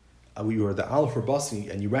 you are the Aleph or Basi,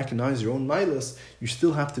 and you recognize your own milas, you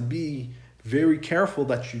still have to be very careful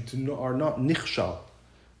that you are not nichshal.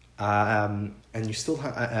 And you still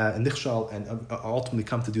have nichshal and ultimately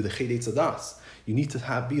come to do the chedei tzadas. you need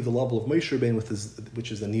to be the level of Moshe Rabbeinu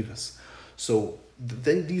which is Anivas. So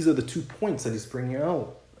then these are the 2 points that he's bringing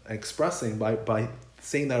out, expressing by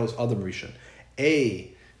saying that it was Adam Rishon.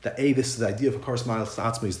 This is the idea of Hakaras Ma'alos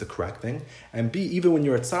Atzma is the correct thing. And B, even when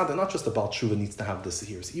you're at Tzaddik, not just the Baal Tshuva needs to have the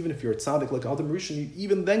Zehirus. Even if you're at Tzaddik like Adam Rishon,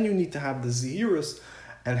 even then you need to have the Zehirus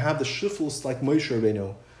and have the Shiflus like Moshe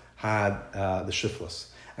Rabbeinu had the Shiflus.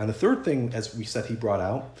 And the third thing, as we said, he brought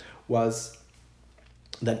out, was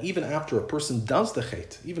that even after a person does the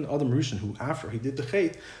Chet, even Adam Rishon, who after he did the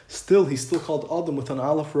Chet, he's still called Adam with an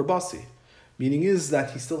Aleph Rabasi. Meaning is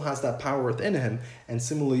that he still has that power within him, and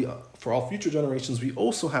similarly for all future generations, we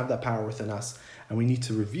also have that power within us, and we need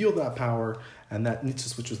to reveal that power and that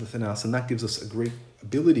nitzvus which is within us, and that gives us a great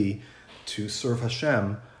ability to serve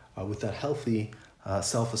Hashem with that healthy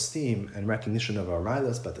self-esteem and recognition of our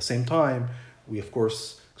milas. But at the same time, we of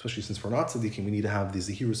course, especially since we're not tzaddikim, we need to have the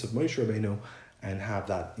zehirus of Moshe Rabbeinu and have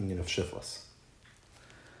that union of shiflas.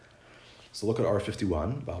 So look at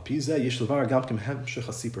R51.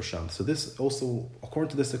 So this also, according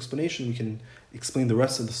to this explanation, we can explain the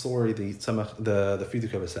rest of the story the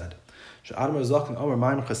Friedrich Rebbe said. The Alter Rebbe said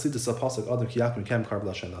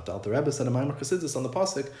in Maimar Chassidus on the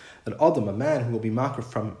pasuk that Adam, a man who will be makar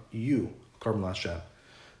from you, Karbal Hashem.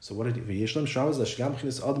 So what did he?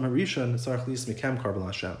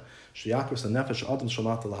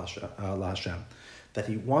 That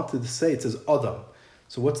he wanted to say, it says Adam.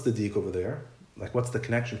 So what's the deek over there? Like, what's the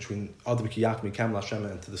connection between Adam Kiyach Mikam Lashem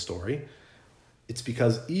and to the story? It's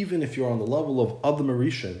because even if you're on the level of Adam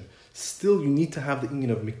Arishan, still you need to have the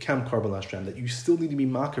union of Mikam Karbal Hashem, that you still need to be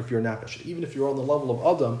makar for your nefesh. Even if you're on the level of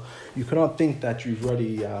Adam, you cannot think that you've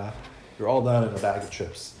already, you're all down in a bag of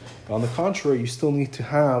chips. But on the contrary, you still need to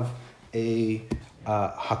have a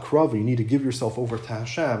hakrava, you need to give yourself over to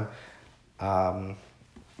Hashem and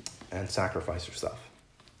sacrifice yourself.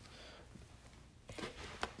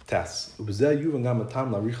 Now this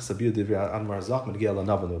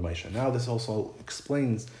also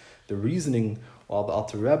explains the reasoning while the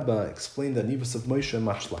Alter Rebbe explained the Nivus of Moshe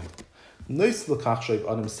much like. Meaning,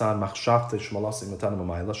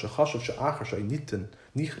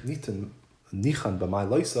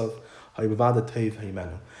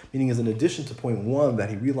 as in addition to point 1 that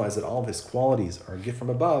he realized that all of his qualities are a gift from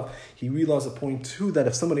above, he realized at point 2 that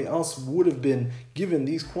if somebody else would have been given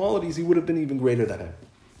these qualities, he would have been even greater than him.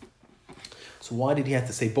 So why did he have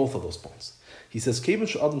to say both of those points? He says, "Kevin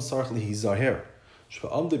she'adam sarchli he zahir,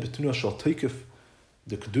 she'amde betuna shel teikif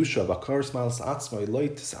the kedusha v'hakaras ma'alos atzma loy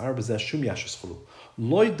tis'ar b'zeh shum yashus chulu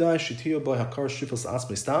loy dai shetiya by hakaras shifas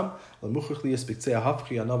atzma stam lemuchach liyas b'ktzei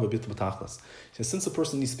hafchi anav b'bit b'tachlas." Since a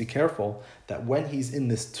person needs to be careful that when he's in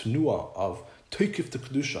this tenua of teikif the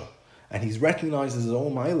kedusha and he's recognizes his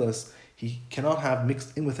own milas, he cannot have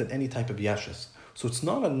mixed in with it any type of yashus. So it's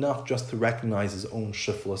not enough just to recognize his own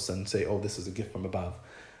shiflus and say, oh, this is a gift from above.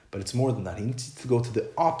 But it's more than that. He needs to go to the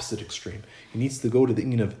opposite extreme. He needs to go to the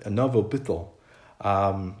union of anavo bittel.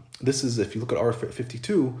 This is, if you look at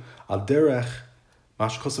R52, al derech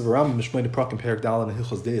mashkosav aram mishmei prakim perik dalan and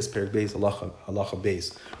hilchos deis perik beis halacha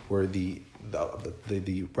beis, where the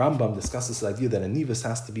Rambam discusses this idea that a nivus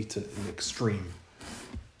has to be to an extreme.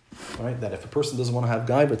 Right? That if a person doesn't want to have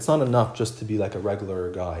gaiva, it's not enough just to be like a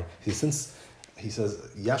regular guy. Since he says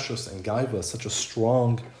yashus and gaiva is such a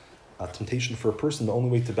strong temptation for a person, the only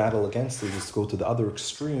way to battle against it is to go to the other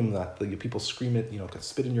extreme, that the people scream it, can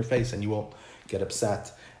spit in your face and you won't get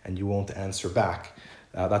upset and you won't answer back.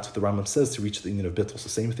 That's what the Rambam says, to reach the union of bittul. So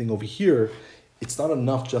same thing over here. It's not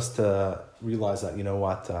enough just to realize that,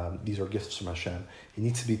 these are gifts from Hashem. You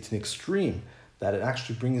need to be to an extreme that it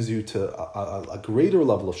actually brings you to a greater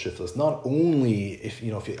level of shiftless. Not only if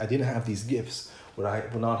I didn't have these gifts, would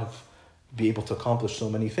not have be able to accomplish so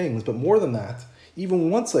many things, but more than that, even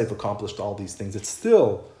once I've accomplished all these things, it's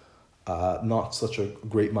still not such a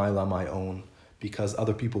great mile on my own, because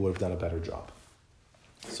other people would have done a better job.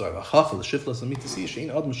 So the shiftless and see shein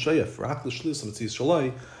adam shayef rak l'shlis and tzis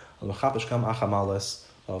shalai al mechapesh kam achamalas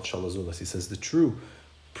of shalazulas. He says the true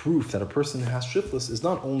proof that a person has shiftless is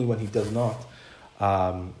not only when he does not.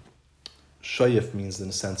 Shayef means in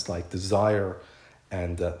a sense like desire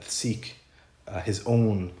and seek his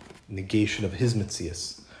own negation of his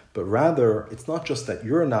mitzias, but rather it's not just that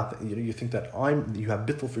you're not. You think that you have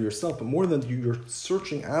bittul for yourself, but more than you're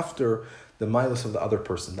searching after the milas of the other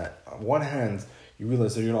person. That on one hand you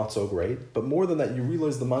realize that you're not so great, but more than that you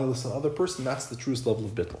realize the milas of the other person. That's the truest level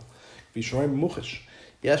of bittul.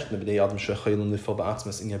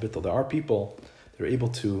 There are people that are able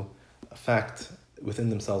to affect within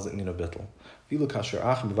themselves the inyan of bittul. Even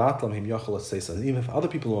if other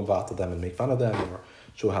people will battle them and make fun of them or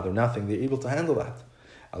show how they're nothing, they're able to handle that.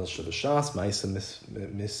 Al Shabashas, Maisa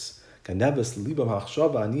Mis Ganevis, Libam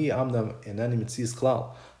Hachshava, Ani Amnam, Enani Mitzias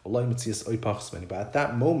Klal, Allah Mitzias Oipachsmani. But at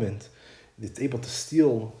that moment, it's able to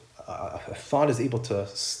steal, a thought is able to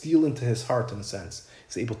steal into his heart in a sense.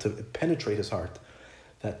 It's able to penetrate his heart.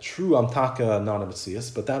 That true, I'm taka not a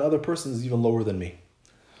Mitzias, but that other person is even lower than me.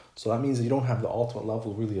 So that means that you don't have the ultimate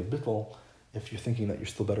level really of bittul if you're thinking that you're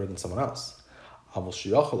still better than someone else. But a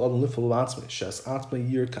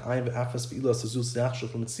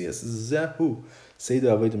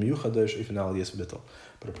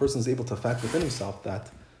person is able to fact within himself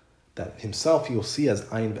that himself he will see as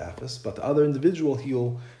ayin v'afes, but the other individual he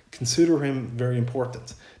will consider him very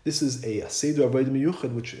important. This is a seder avodah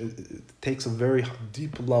miyuchad, which takes a very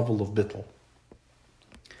deep level of bittul.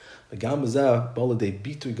 And this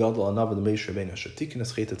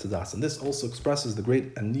also expresses the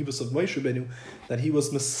great anivus of Moshe Rabbeinu, that he was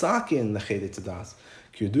mesakin the chedei tzadas.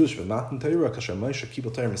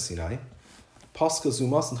 Paska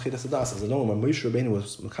zumas and chedei tzadas. As I know, when Moshe Rabbeinu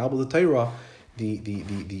was mekabel the Torah, the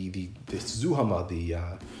zuhama,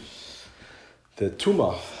 the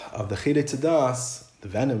tumah of the chedei tzadas, the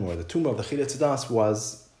venom or the tumah of the chedei tzadas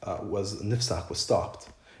was nifsak, was stopped.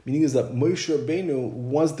 Meaning is that Moshe Rabbeinu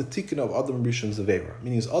was the tikkun of Adam Rishon Zavera.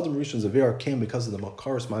 Meaning is Adam Rishon Zavera came because of the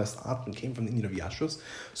Makaris minus Atman came from the Inyan of Yashus.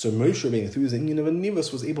 So Moshe Rabbeinu, through his Inyan of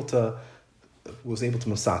Anivas, was able to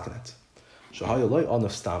masakin it. That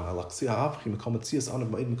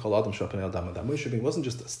Moshe Rabbeinu wasn't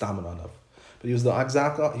just a stam anav, but he was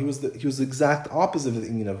the exact opposite of the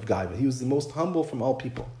Inyan of Gaiva. He was the most humble from all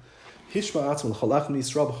people. And he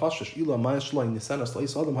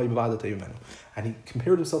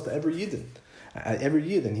compared himself to every Yidden.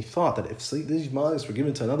 And he thought that if these malas were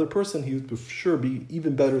given to another person, he would for sure be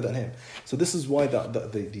even better than him. So this is why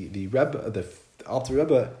the Alter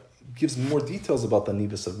Rebbe gives more details about the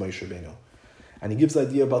nivus of Moshe Rabbeinu. And he gives the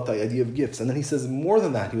idea about the idea of gifts. And then he says more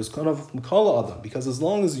than that, he was kind of Mikala Adam, because as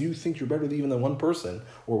long as you think you're better even than one person,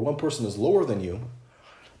 or one person is lower than you,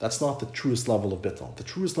 that's not the truest level of bittul. The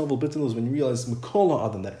truest level of bittul is when you realize Mikala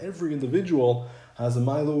Adam, that every individual has a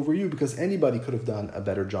mile over you, because anybody could have done a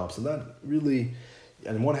better job. So that really,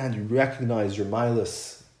 on one hand, you recognize your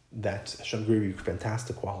milas, that Hashem gave you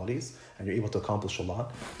fantastic qualities, and you're able to accomplish a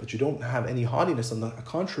lot, but you don't have any haughtiness. On the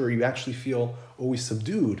contrary, you actually feel always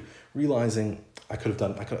subdued, realizing I could have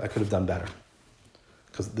done better,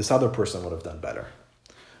 because this other person would have done better.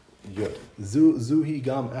 This is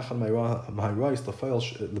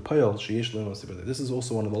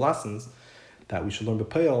also one of the lessons that we should learn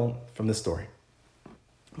b'peil from this story.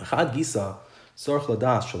 On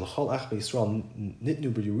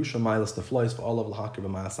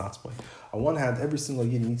one hand, every single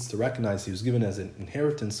Yid needs to recognize he was given as an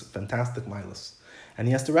inheritance fantastic milas, and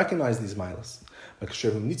he has to recognize these milas.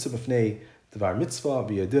 Dvar mitzvah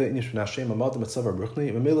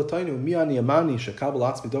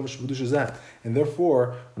and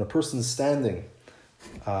therefore, when a person is standing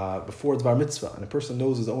before Dvar mitzvah, and a person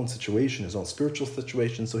knows his own situation, his own spiritual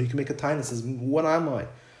situation, so he can make a time and says, what am I?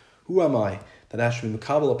 Who am I that I should be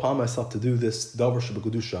mekabel upon myself to do this davar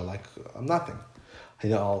shebegudusha? Like, I'm nothing. So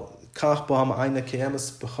the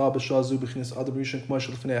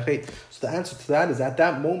answer to that is, at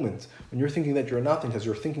that moment, when you're thinking that you're nothing, because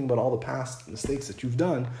you're thinking about all the past mistakes that you've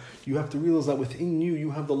done, you have to realize that within you, you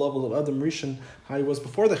have the level of Adam Rishon, how he was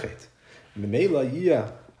before the Chet.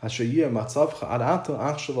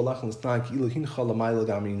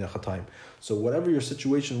 So whatever your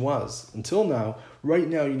situation was, until now, right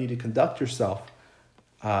now you need to conduct yourself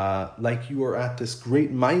like you are at this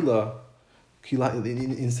great Maila, in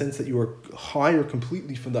the sense that you are higher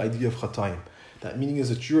completely from the idea of Chatayim. That meaning is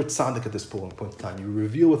that you're a tzaddik at this point in time. You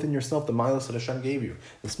reveal within yourself the milas that Hashem gave you,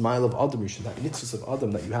 this mile of Adam Rishon, that nitzvus of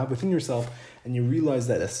Adam that you have within yourself, and you realize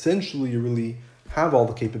that essentially you really have all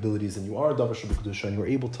the capabilities, and you are a davar shebekudusha, and you're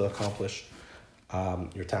able to accomplish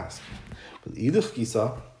your task. But idich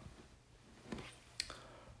kisa,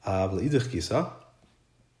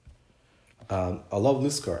 Allah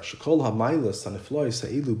liskar shekol hamaylas haniflois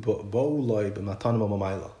ha'elu bo'uloi b'matan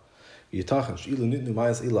b'mamayla yitachan she'ilu nitnu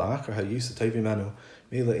mayas ila achar ha'yusa tevi manu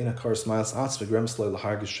meila ina kars mayas atzvig remsloi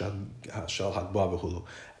lahargish shel hadba v'hulu.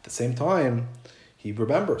 At the same time, he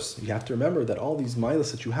remembers. You have to remember that all these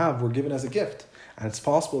milas that you have were given as a gift, and it's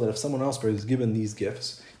possible that if someone else was given these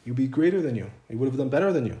gifts, you'd be greater than you. He would have done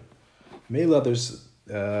better than you. Meila, there's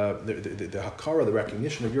the hakara, the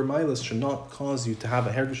recognition of your milas should not cause you to have a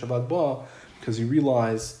hergish of hadba, because you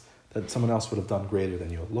realize that someone else would have done greater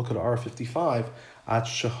than you. Look at R55.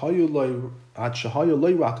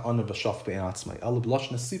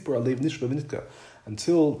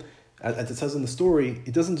 Until As it says in the story,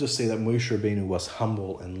 it doesn't just say that Moshe Rabbeinu was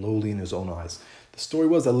humble and lowly in his own eyes. The story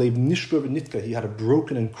was that Leiv Nishba V'Nitka, he had a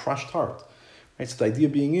broken and crushed heart. Right? So the idea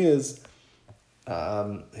being is,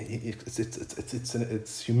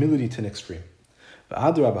 it's humility to an extreme.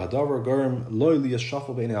 On the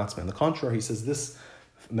contrary, he says this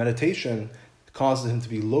meditation causes him to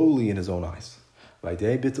be lowly in his own eyes. Through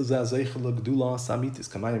this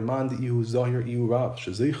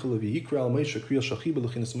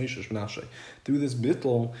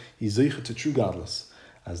bittul, he's zeicha to true godless.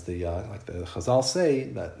 As the Chazal say,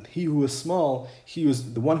 that he who is small, he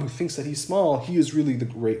is the one who thinks that he's small, he is really the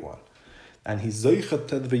great one. And he's zeicha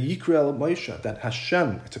to the Vayikra el Moshe, that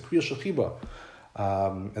Hashem, it's a kriya shachiba.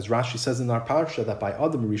 As Rashi says in our Parsha, that by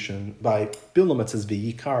Adam Rishon, by Bilam it says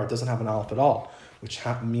Vayikra, it doesn't have an aleph at all, which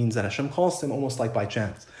means that Hashem calls to him almost like by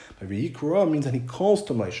chance. By Vayikra means that he calls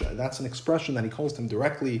to Moshe. That's an expression that he calls to him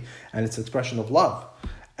directly, and it's an expression of love.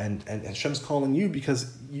 And Hashem's calling you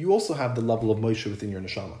because you also have the level of Moshe within your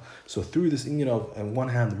neshama. So through this inyan of, on one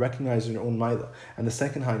hand, recognizing your own maila, and the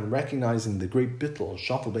second hand, recognizing the great bittul,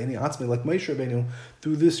 shafal be'eni atzmi, like Moshe Rabbeinu,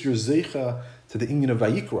 through this you're zeicha to the inyan of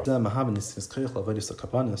Vayikra.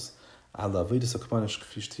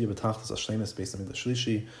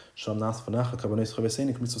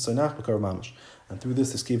 And through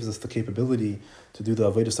this gives us the capability to do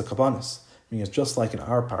the avodas hakabanis. Meaning it's just like in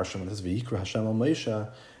our parsha when it says Vayikra Hashem al Moshe,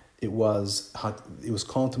 it was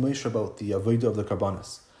calling to Moshe about the avodah of the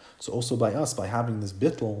karbanis. So also by us, by having this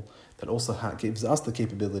bittul, that also gives us the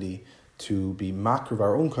capability to be makriv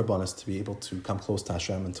our own karbanis, to be able to come close to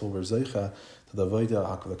Hashem until we're zeicha to the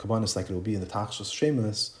avodah of the karbanis, like it will be in the tachlis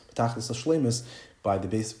shlemus, by the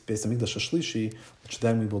base hamikdash shlishi, which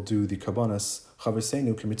then we will do the karbanis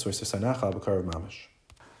chavisenu k'mitzvah sesainacha b'karav mamish,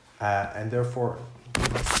 and therefore.